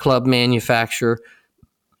 club manufacture.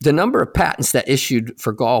 The number of patents that issued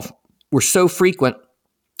for golf were so frequent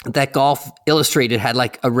that Golf Illustrated had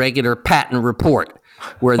a regular patent report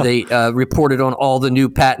where they reported on all the new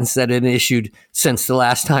patents that had issued since the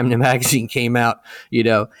last time the magazine came out.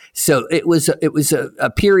 So it was a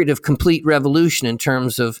period of complete revolution in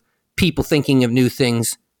terms of people thinking of new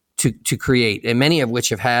things to create, and many of which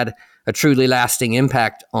have had a truly lasting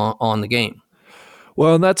impact on the game.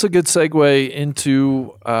 Well, and that's a good segue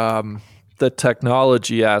into the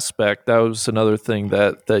technology aspect. That was another thing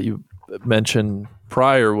that you mentioned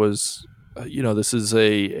prior was, this is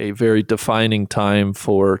a very defining time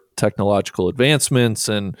for technological advancements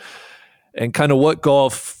and kind of what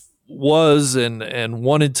golf was and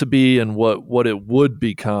wanted to be and what it would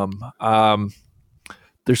become.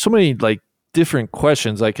 There's so many different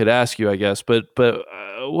questions I could ask you, I guess, but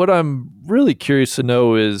what I'm really curious to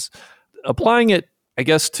know is applying it, I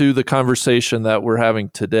guess, to the conversation that we're having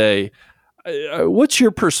today, what's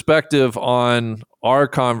your perspective on our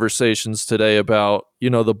conversations today about,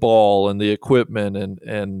 the ball and the equipment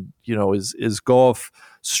and is golf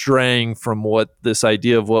straying from what this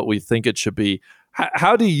idea of what we think it should be?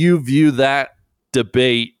 How do you view that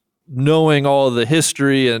debate, knowing all of the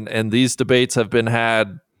history and these debates have been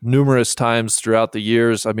had numerous times throughout the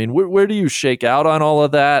years? I mean, where do you shake out on all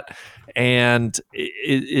of that? And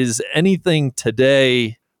is anything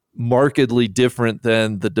today markedly different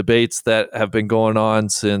than the debates that have been going on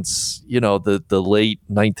since, the late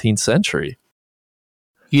 19th century?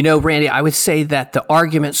 Randy, I would say that the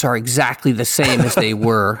arguments are exactly the same as they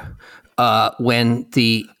were when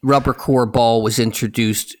the rubber core ball was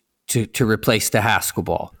introduced to replace the Haskell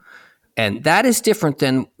ball. And that is different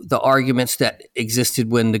than the arguments that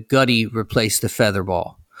existed when the Gutty replaced the feather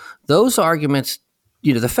ball. Those arguments,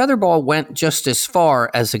 the feather ball went just as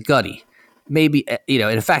far as a Gutty. Maybe,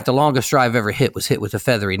 in fact, the longest drive ever hit was hit with a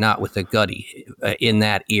feathery, not with a Gutty in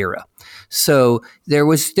that era. So there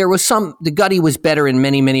was the Gutty was better in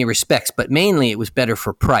many, many respects, but mainly it was better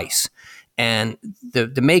for price. And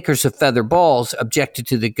the makers of feather balls objected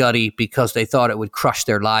to the Gutty because they thought it would crush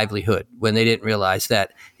their livelihood, when they didn't realize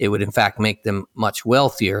that it would in fact make them much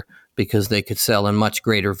wealthier because they could sell in much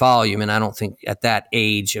greater volume. And I don't think at that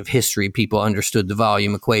age of history people understood the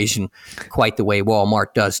volume equation quite the way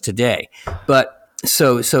Walmart does today. But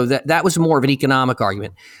so that was more of an economic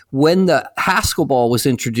argument. When the Haskell ball was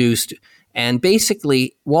introduced, and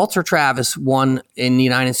basically, Walter Travis won in the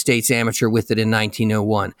United States Amateur with it in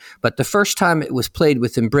 1901. But the first time it was played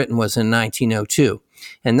with in Britain was in 1902.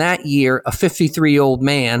 And that year, a 53-year-old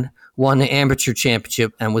man won the amateur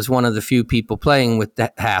championship and was one of the few people playing with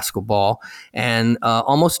the Haskell ball. And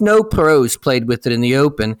almost no pros played with it in the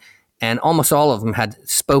Open. And almost all of them had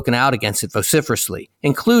spoken out against it vociferously,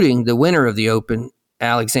 including the winner of the Open,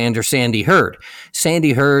 Alexander Sandy Hurd.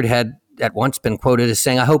 Sandy Hurd had at once been quoted as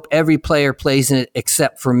saying, "I hope every player plays in it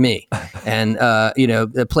except for me, and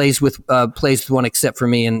plays with one except for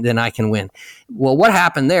me, and then I can win." Well, what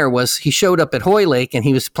happened there was he showed up at Hoylake and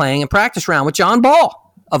he was playing a practice round with John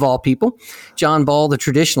Ball, of all people. John Ball, the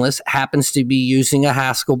traditionalist, happens to be using a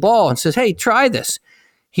Haskell ball and says, "Hey, try this."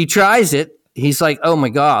 He tries it. He's like, "Oh my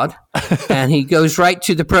God." And he goes right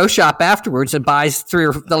to the pro shop afterwards and buys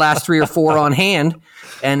the last three or four on hand.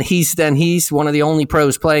 And he's one of the only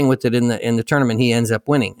pros playing with it in the tournament. He ends up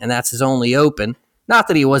winning. And that's his only Open. Not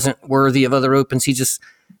that he wasn't worthy of other Opens. He just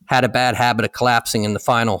had a bad habit of collapsing in the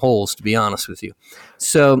final holes, to be honest with you.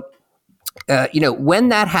 So, when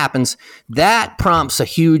that happens, that prompts a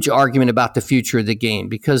huge argument about the future of the game,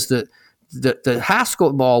 because the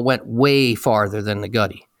Haskell ball went way farther than the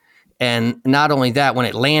Gutty. And not only that, when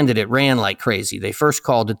it landed, it ran like crazy. They first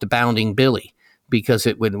called it the Bounding Billy because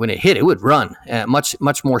when it hit, it would run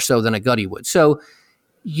much more so than a Gutty would. So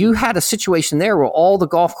you had a situation there where all the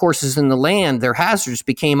golf courses in the land, their hazards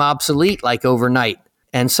became obsolete like overnight.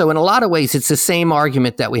 And so in a lot of ways, it's the same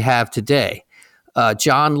argument that we have today.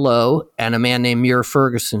 John Lowe and a man named Muir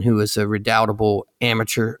Ferguson, who is a redoubtable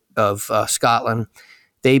amateur of Scotland,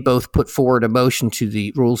 they both put forward a motion to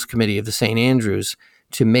the Rules Committee of the St. Andrews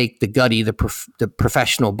to make the Gutty the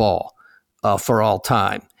professional ball for all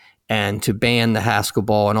time, and to ban the Haskell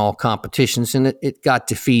ball in all competitions. And it got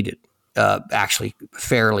defeated, actually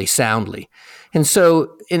fairly soundly. And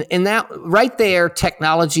so in that right there,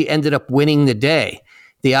 technology ended up winning the day.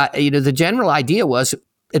 The general idea was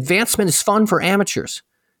advancement is fun for amateurs.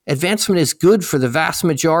 Advancement is good for the vast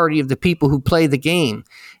majority of the people who play the game.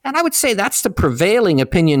 And I would say that's the prevailing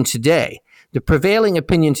opinion today. The prevailing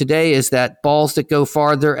opinion today is that balls that go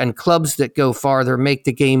farther and clubs that go farther make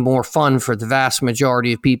the game more fun for the vast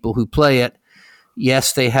majority of people who play it.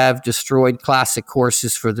 Yes, they have destroyed classic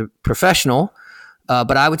courses for the professional,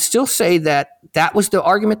 but I would still say that was the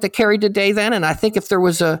argument that carried the day then. And I think if there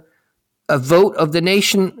was a vote of the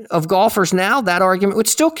nation of golfers now, that argument would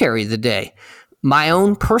still carry the day. My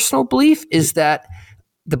own personal belief is that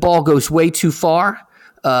the ball goes way too far.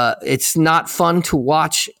 It's not fun to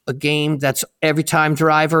watch a game that's every time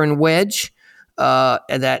driver and wedge.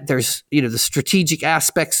 And that there's, the strategic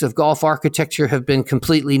aspects of golf architecture have been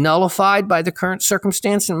completely nullified by the current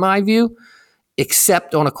circumstance, in my view,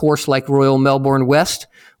 except on a course like Royal Melbourne West,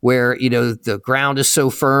 where, the ground is so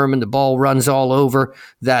firm and the ball runs all over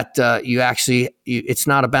that it's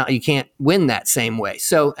not about, you can't win that same way.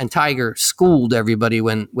 So, and Tiger schooled everybody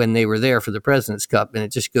when they were there for the President's Cup, and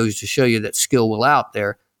it just goes to show you that skill will out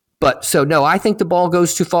there. But so, no, I think the ball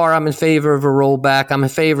goes too far. I'm in favor of a rollback. I'm in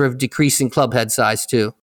favor of decreasing club head size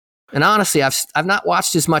too. And honestly, I've not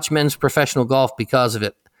watched as much men's professional golf because of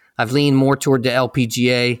it. I've leaned more toward the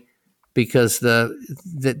LPGA. because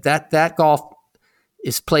that golf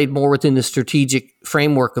is played more within the strategic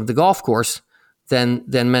framework of the golf course than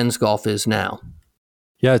men's golf is now.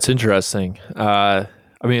 Yeah, it's interesting.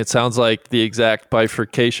 It sounds like the exact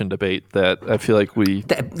bifurcation debate that I feel like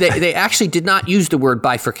They actually did not use the word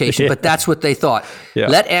bifurcation, but that's what they thought. Yeah.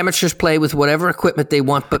 Let amateurs play with whatever equipment they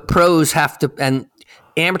want, but pros have to, and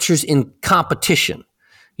amateurs in competition.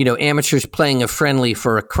 Amateurs playing a friendly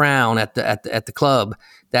for a crown at the club.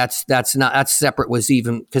 That's separate. Was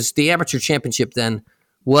even because the amateur championship then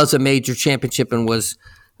was a major championship and was,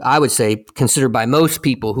 I would say, considered by most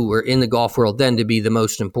people who were in the golf world then to be the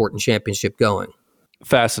most important championship going.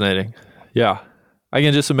 Fascinating. Yeah. I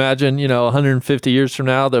can just imagine, 150 years from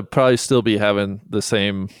now, they'll probably still be having the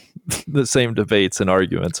same debates and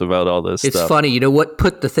arguments about all this stuff. It's funny. What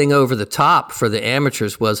put the thing over the top for the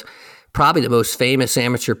amateurs was probably the most famous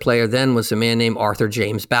amateur player then was a man named Arthur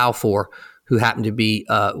James Balfour, who happened to be,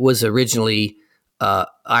 was originally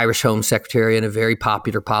Irish Home Secretary and a very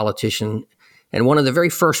popular politician, and one of the very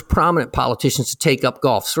first prominent politicians to take up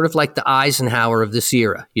golf, sort of like the Eisenhower of this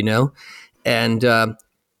era, And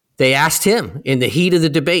they asked him in the heat of the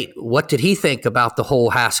debate, what did he think about the whole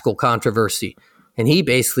Haskell controversy? And he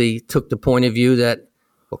basically took the point of view that,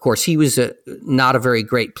 of course, he was not a very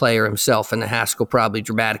great player himself, and the Haskell probably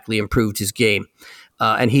dramatically improved his game.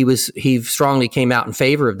 And he strongly came out in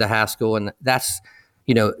favor of the Haskell, and that's,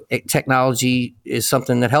 technology is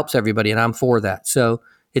something that helps everybody, and I'm for that. So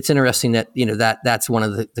it's interesting that, that's one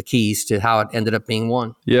of the keys to how it ended up being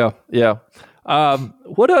won. Yeah, yeah.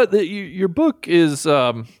 Your book is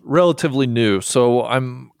relatively new, so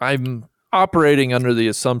I'm operating under the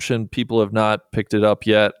assumption people have not picked it up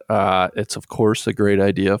yet. It's of course a great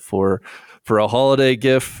idea for a holiday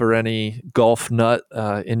gift for any golf nut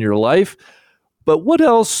in your life. But what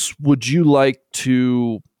else would you like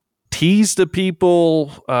to tease to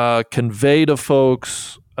people, convey to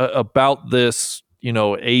folks about this?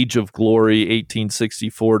 Age of glory,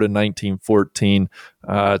 1864 to 1914,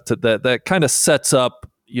 that kind of sets up,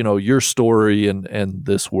 your story and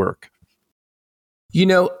this work.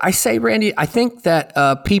 I say, Randy, I think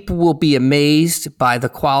that people will be amazed by the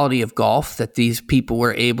quality of golf that these people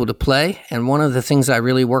were able to play. And one of the things I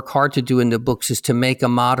really work hard to do in the books is to make a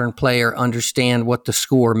modern player understand what the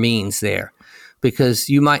score means there. Because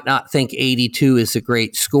you might not think 82 is a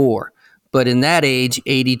great score, but in that age,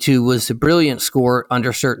 82 was a brilliant score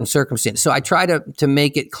under certain circumstances. So I try to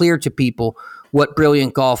make it clear to people what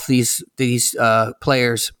brilliant golf these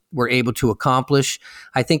players were able to accomplish.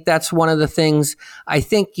 I think that's one of the things. I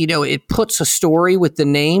think, it puts a story with the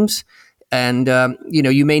names. And,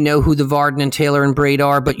 you may know who the Varden and Taylor and Braid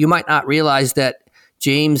are, but you might not realize that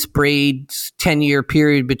James Braid's 10-year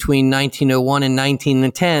period between 1901 and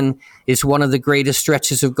 1910 is one of the greatest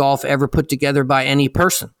stretches of golf ever put together by any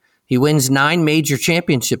person. He wins 9 major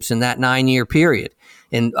championships in that 9-year period.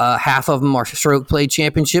 And half of them are stroke play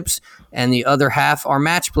championships, and the other half are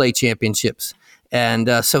match play championships. And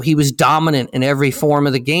so he was dominant in every form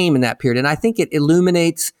of the game in that period. And I think it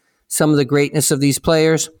illuminates some of the greatness of these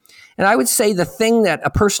players. And I would say the thing that a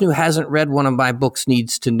person who hasn't read one of my books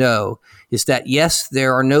needs to know is that, yes,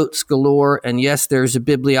 there are notes galore, and yes, there's a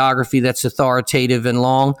bibliography that's authoritative and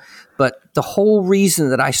long. But the whole reason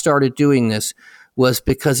that I started doing this was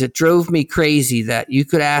because it drove me crazy that you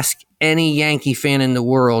could ask any Yankee fan in the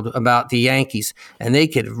world about the Yankees, and they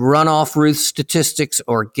could run off Ruth's statistics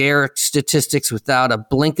or Garrick's statistics without a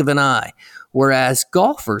blink of an eye. Whereas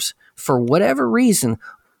golfers, for whatever reason,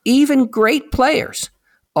 even great players,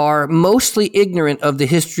 are mostly ignorant of the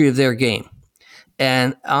history of their game.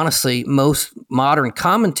 And honestly, most modern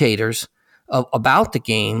commentators about the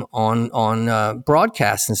game on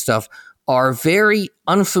broadcasts and stuff are very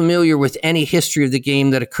unfamiliar with any history of the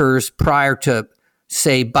game that occurs prior to,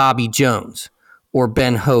 say, Bobby Jones or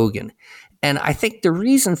Ben Hogan. And I think the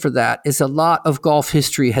reason for that is a lot of golf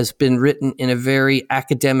history has been written in a very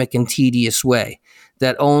academic and tedious way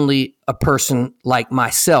that only a person like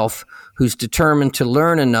myself, who's determined to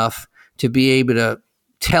learn enough to be able to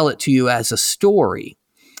tell it to you as a story,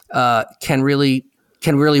 can really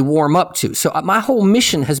warm up to. So my whole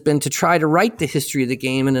mission has been to try to write the history of the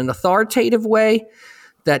game in an authoritative way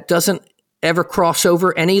that doesn't ever cross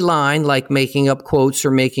over any line, like making up quotes or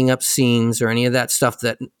making up scenes or any of that stuff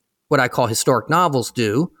that what I call historic novels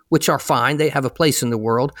do, which are fine. They have a place in the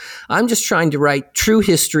world. I'm just trying to write true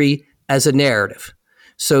history as a narrative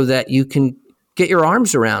so that you can get your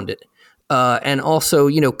arms around it. And also,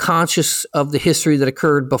 conscious of the history that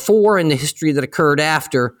occurred before and the history that occurred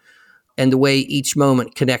after, and the way each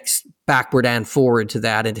moment connects backward and forward to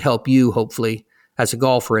that, and to help you, hopefully, as a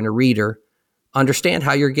golfer and a reader, understand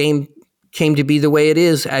how your game came to be the way it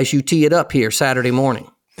is as you tee it up here Saturday morning.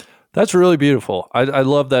 That's really beautiful. I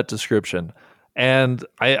love that description. And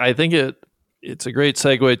I think it's a great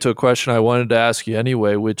segue to a question I wanted to ask you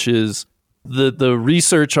anyway, which is the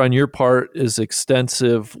research on your part is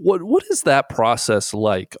extensive. What is that process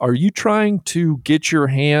like? Are you trying to get your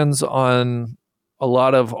hands on a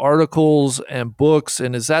lot of articles and books?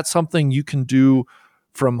 And is that something you can do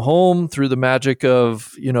from home through the magic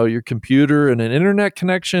of, your computer and an internet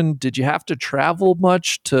connection? Did you have to travel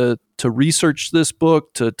much to research this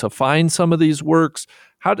book, to find some of these works?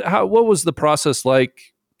 What was the process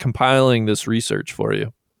like compiling this research for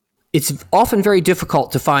you? It's often very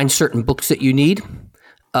difficult to find certain books that you need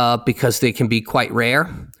because they can be quite rare.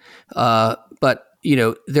 But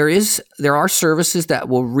there are services that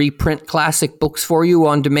will reprint classic books for you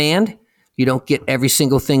on demand. You don't get every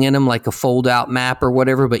single thing in them like a fold-out map or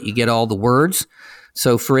whatever, but you get all the words.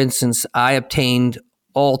 So, for instance, I obtained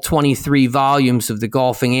all 23 volumes of the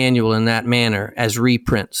Golfing Annual in that manner as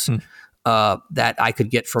reprints that I could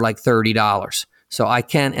get for like $30. So I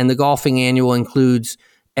can, and the Golfing Annual includes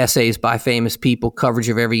essays by famous people, coverage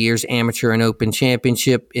of every year's amateur and open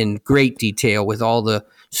championship in great detail with all the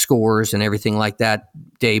scores and everything like that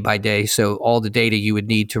day by day. So all the data you would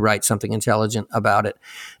need to write something intelligent about it.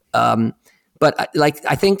 But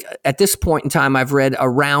I think at this point in time, I've read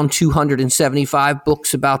around 275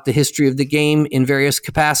 books about the history of the game in various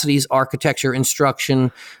capacities: architecture,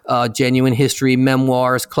 instruction, genuine history,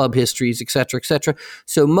 memoirs, club histories, et cetera, et cetera.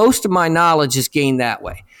 So most of my knowledge is gained that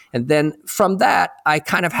way. And then from that, I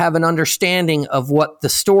kind of have an understanding of what the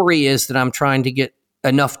story is that I'm trying to get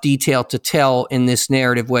enough detail to tell in this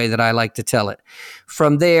narrative way that I like to tell it.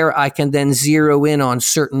 From there, I can then zero in on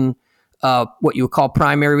certain what you would call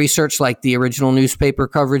primary research, like the original newspaper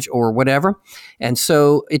coverage or whatever. And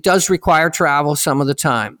so it does require travel some of the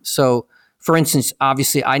time. So, for instance,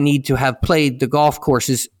 obviously I need to have played the golf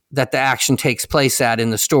courses that the action takes place at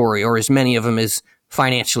in the story, or as many of them as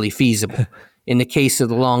financially feasible. In the case of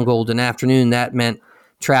the Long Golden Afternoon, that meant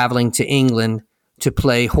traveling to England to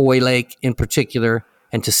play Hoylake in particular,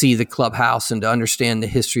 and to see the clubhouse and to understand the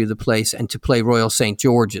history of the place, and to play Royal St.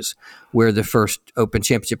 George's, where the first Open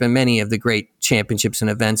Championship and many of the great championships and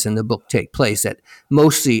events in the book take place at,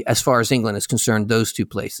 mostly, as far as England is concerned, those two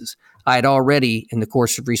places. I had already, in the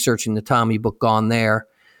course of researching the Tommy book, gone there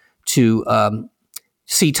to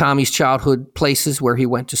see Tommy's childhood places, where he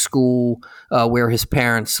went to school, where his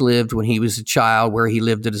parents lived when he was a child, where he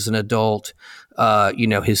lived as an adult,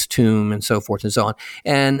 his tomb and so forth and so on.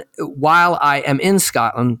 And while I am in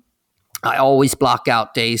Scotland, I always block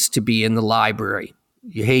out days to be in the library.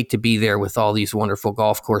 You hate to be there with all these wonderful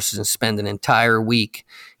golf courses and spend an entire week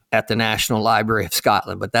at the National Library of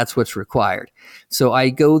Scotland, but that's what's required. So I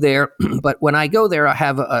go there, but when I go there, I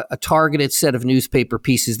have a targeted set of newspaper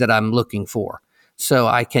pieces that I'm looking for, so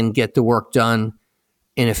I can get the work done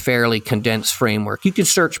in a fairly condensed framework. You can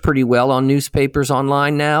search pretty well on newspapers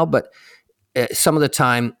online now, but some of the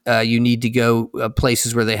time you need to go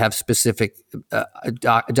places where they have specific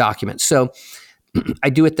documents. So I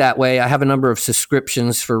do it that way. I have a number of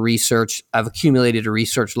subscriptions for research. I've accumulated a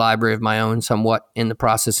research library of my own somewhat in the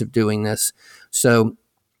process of doing this. So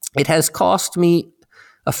it has cost me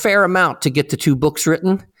a fair amount to get the 2 books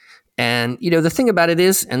written. And, the thing about it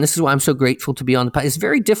is, and this is why I'm so grateful to be on the podcast, it's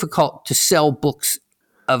very difficult to sell books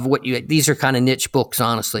of these are kind of niche books,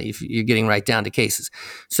 honestly, if you're getting right down to cases.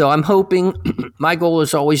 So I'm hoping, my goal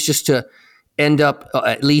is always just to end up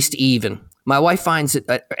at least even. My wife finds it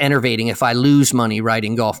enervating if I lose money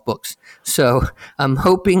writing golf books. So I'm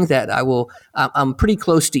hoping that I'm pretty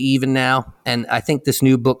close to even now. And I think this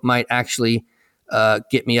new book might actually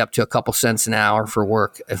get me up to a couple cents an hour for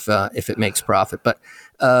work if it makes profit. But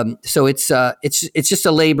so it's just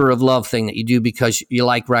a labor of love thing that you do because you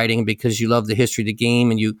like writing, because you love the history of the game,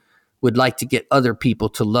 and you would like to get other people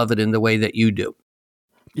to love it in the way that you do.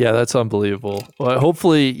 Yeah, that's unbelievable. Well,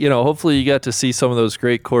 hopefully you get to see some of those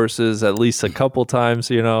great courses at least a couple times.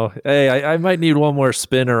 Hey, I might need one more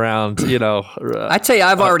spin around. I tell you,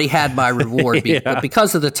 I've already had my reward. Yeah. But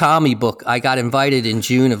because of the Tommy book, I got invited in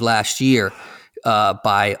June of last year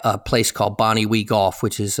by a place called Bonnie Wee Golf,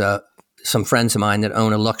 which is some friends of mine that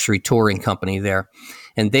own a luxury touring company there.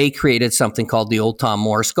 And they created something called the Old Tom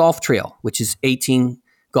Morris Golf Trail, which is 18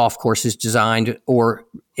 golf courses designed or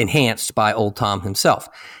enhanced by Old Tom himself.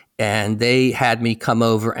 And they had me come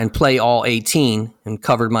over and play all 18 and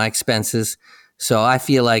covered my expenses. So I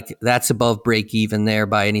feel like that's above break even there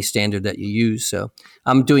by any standard that you use. So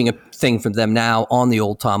I'm doing a thing for them now on the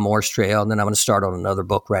Old Tom Morris Trail, and then I'm going to start on another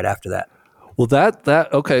book right after that. Well,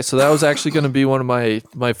 okay. So that was actually going to be one of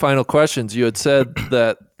my final questions. You had said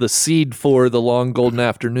that the seed for the Long Golden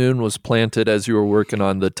Afternoon was planted as you were working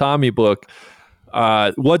on the Tommy book.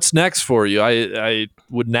 What's next for you? I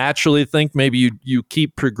would naturally think maybe you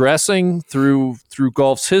keep progressing through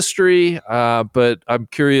golf's history, but I'm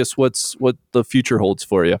curious what the future holds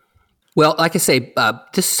for you. Well, like I say,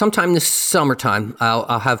 sometime this summertime,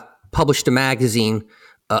 I'll have published a magazine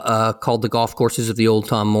called The Golf Courses of the Old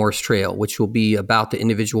Tom Morris Trail, which will be about the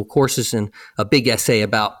individual courses and a big essay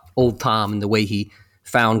about Old Tom and the way he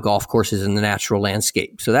found golf courses in the natural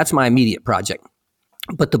landscape. So that's my immediate project.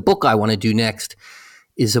 But the book I want to do next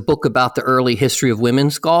is a book about the early history of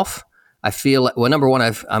women's golf. I feel like, well, number one,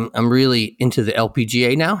 I'm really into the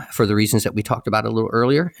LPGA now for the reasons that we talked about a little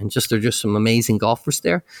earlier, and there are just some amazing golfers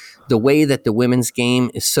there. The way that the women's game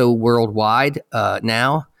is so worldwide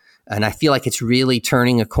now, and I feel like it's really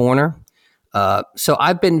turning a corner. So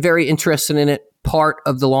I've been very interested in it. Part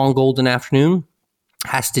of the Long Golden Afternoon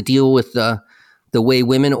has to deal with the way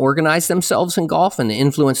women organize themselves in golf and the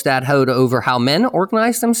influence that had over how men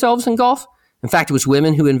organize themselves in golf. In fact, it was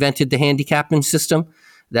women who invented the handicapping system.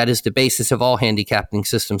 That is the basis of all handicapping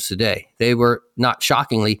systems today. They were, not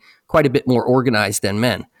shockingly, quite a bit more organized than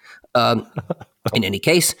men. In any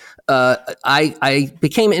case, I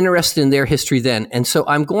became interested in their history then. And so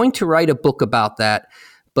I'm going to write a book about that.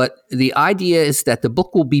 But the idea is that the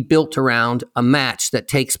book will be built around a match that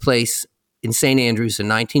takes place in St. Andrews in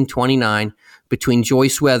 1929 between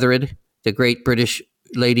Joyce Wethered, the great British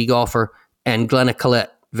lady golfer, and Glenna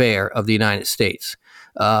Collette Vare of the United States.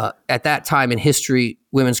 At that time in history,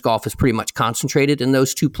 women's golf is pretty much concentrated in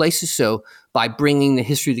those two places. So by bringing the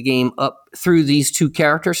history of the game up through these two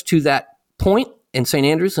characters to that point in St.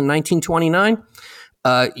 Andrews in 1929,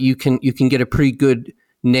 you can get a pretty good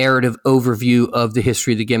narrative overview of the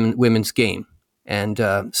history of the women's game. And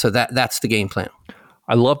so that's the game plan.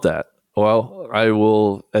 I love that. Well, I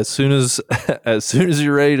will, as soon as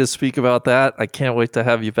you're ready to speak about that, I can't wait to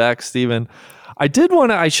have you back, Stephen. I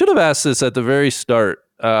should have asked this at the very start,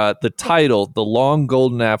 the title, The Long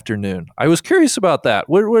Golden Afternoon. I was curious about that.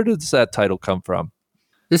 Where does that title come from?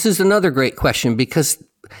 This is another great question because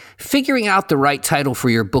figuring out the right title for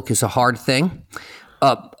your book is a hard thing.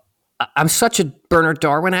 I'm such a Bernard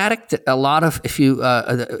Darwin addict that a lot of,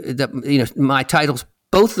 my titles,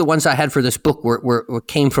 both the ones I had for this book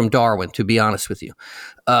came from Darwin, to be honest with you.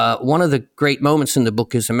 One of the great moments in the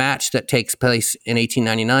book is a match that takes place in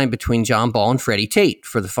 1899 between John Ball and Freddie Tate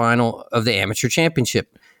for the final of the amateur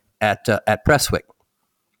championship at Prestwick.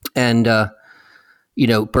 And,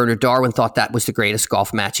 Bernard Darwin thought that was the greatest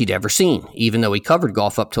golf match he'd ever seen, even though he covered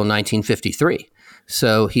golf up till 1953.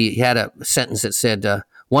 So he had a sentence that said,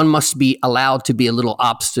 one must be allowed to be a little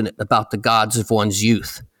obstinate about the gods of one's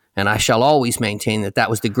youth. And I shall always maintain that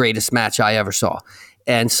was the greatest match I ever saw.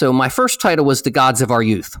 And so my first title was The Gods of Our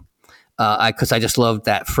Youth, because I just loved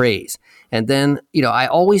that phrase. And then, I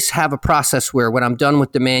always have a process where when I'm done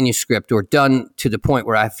with the manuscript or done to the point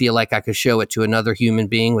where I feel like I could show it to another human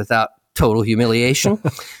being without total humiliation,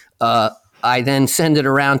 I then send it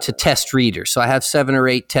around to test readers. So I have 7 or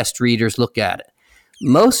 8 test readers look at it.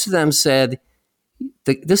 Most of them said,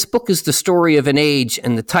 this book is the story of an age,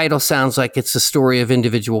 and the title sounds like it's the story of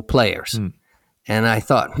individual players. And I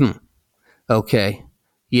thought, okay,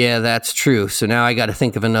 yeah, that's true. So now I got to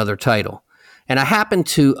think of another title. And I happen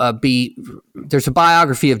to there's a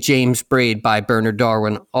biography of James Braid by Bernard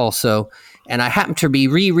Darwin also, and I happen to be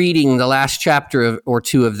rereading the last chapter or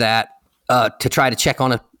two of that to try to check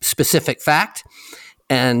on a specific fact.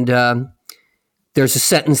 And there's a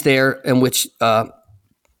sentence there in which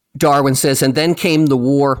Darwin says, and then came the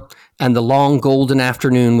war and the long golden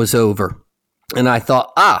afternoon was over. And I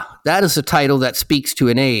thought, that is a title that speaks to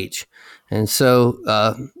an age. And so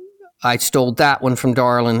I stole that one from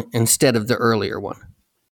Darwin instead of the earlier one.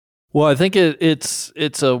 Well, I think it's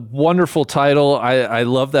a wonderful title. I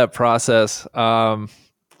love that process.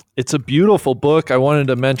 It's a beautiful book. I wanted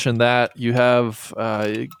to mention that you have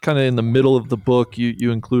kind of in the middle of the book,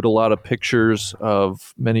 you include a lot of pictures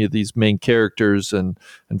of many of these main characters and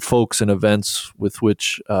folks and events with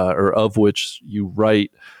which or of which you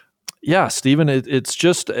write. Yeah, Stephen, it's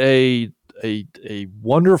just a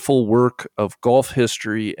wonderful work of golf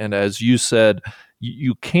history, and as you said,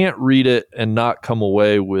 you can't read it and not come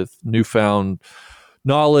away with newfound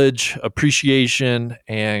knowledge, appreciation,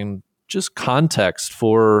 and just context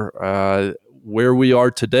for where we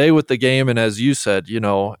are today with the game. And as you said,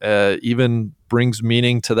 even brings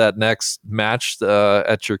meaning to that next match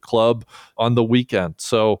at your club on the weekend.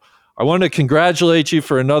 So I want to congratulate you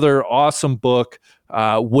for another awesome book.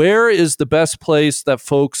 Where is the best place that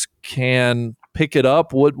folks can pick it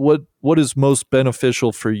up? What is most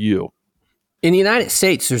beneficial for you? In the United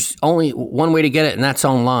States, there's only one way to get it, and that's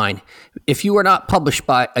online. If you are not published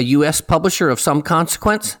by a U.S. publisher of some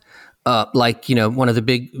consequence, like one of the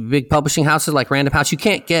big publishing houses like Random House, you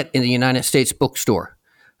can't get in the United States bookstore.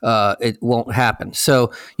 It won't happen.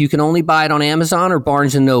 So you can only buy it on Amazon or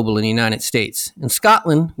Barnes & Noble in the United States. In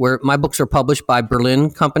Scotland, where my books are published by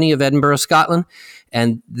Berlin Company of Edinburgh, Scotland,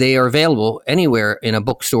 and they are available anywhere in a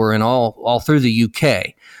bookstore and all through the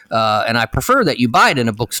UK. And I prefer that you buy it in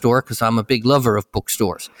a bookstore because I'm a big lover of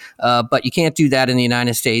bookstores. But you can't do that in the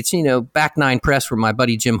United States. Back Nine Press, where my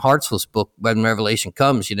buddy Jim Hartzell's book, When Revelation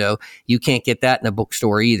Comes, you can't get that in a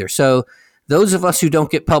bookstore either. So those of us who don't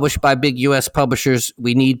get published by big U.S. publishers,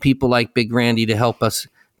 we need people like Big Randy to help us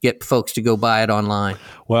get folks to go buy it online.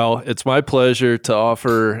 Well, it's my pleasure to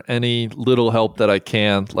offer any little help that I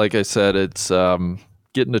can. Like I said, it's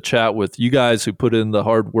getting to chat with you guys who put in the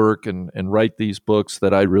hard work and write these books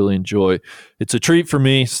that I really enjoy. It's a treat for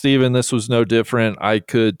me, Stephen. This was no different. I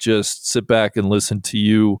could just sit back and listen to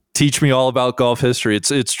you teach me all about golf history.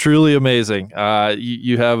 It's truly amazing.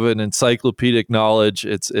 You have an encyclopedic knowledge.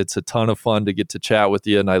 It's a ton of fun to get to chat with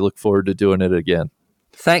you, and I look forward to doing it again.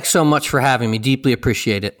 Thanks so much for having me. Deeply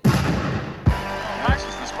appreciate it. Nice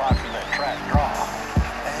is the spot for that track draw.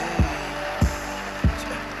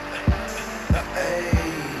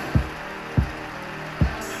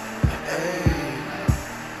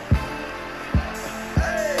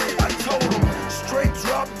 I told him, straight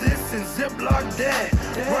drop this and ziplock that.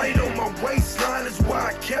 Right on my waistline is why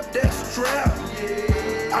I kept that strap.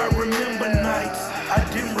 I remember nights, I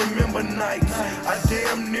didn't remember nights. I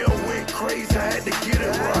damn near went crazy, I had to get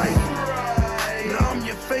it right. Now I'm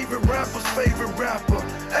your favorite rapper's favorite rapper.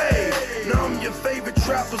 Hey, now I'm your favorite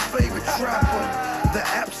trapper's favorite trapper. The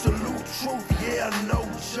absolute truth, yeah, no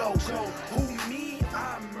joke. Who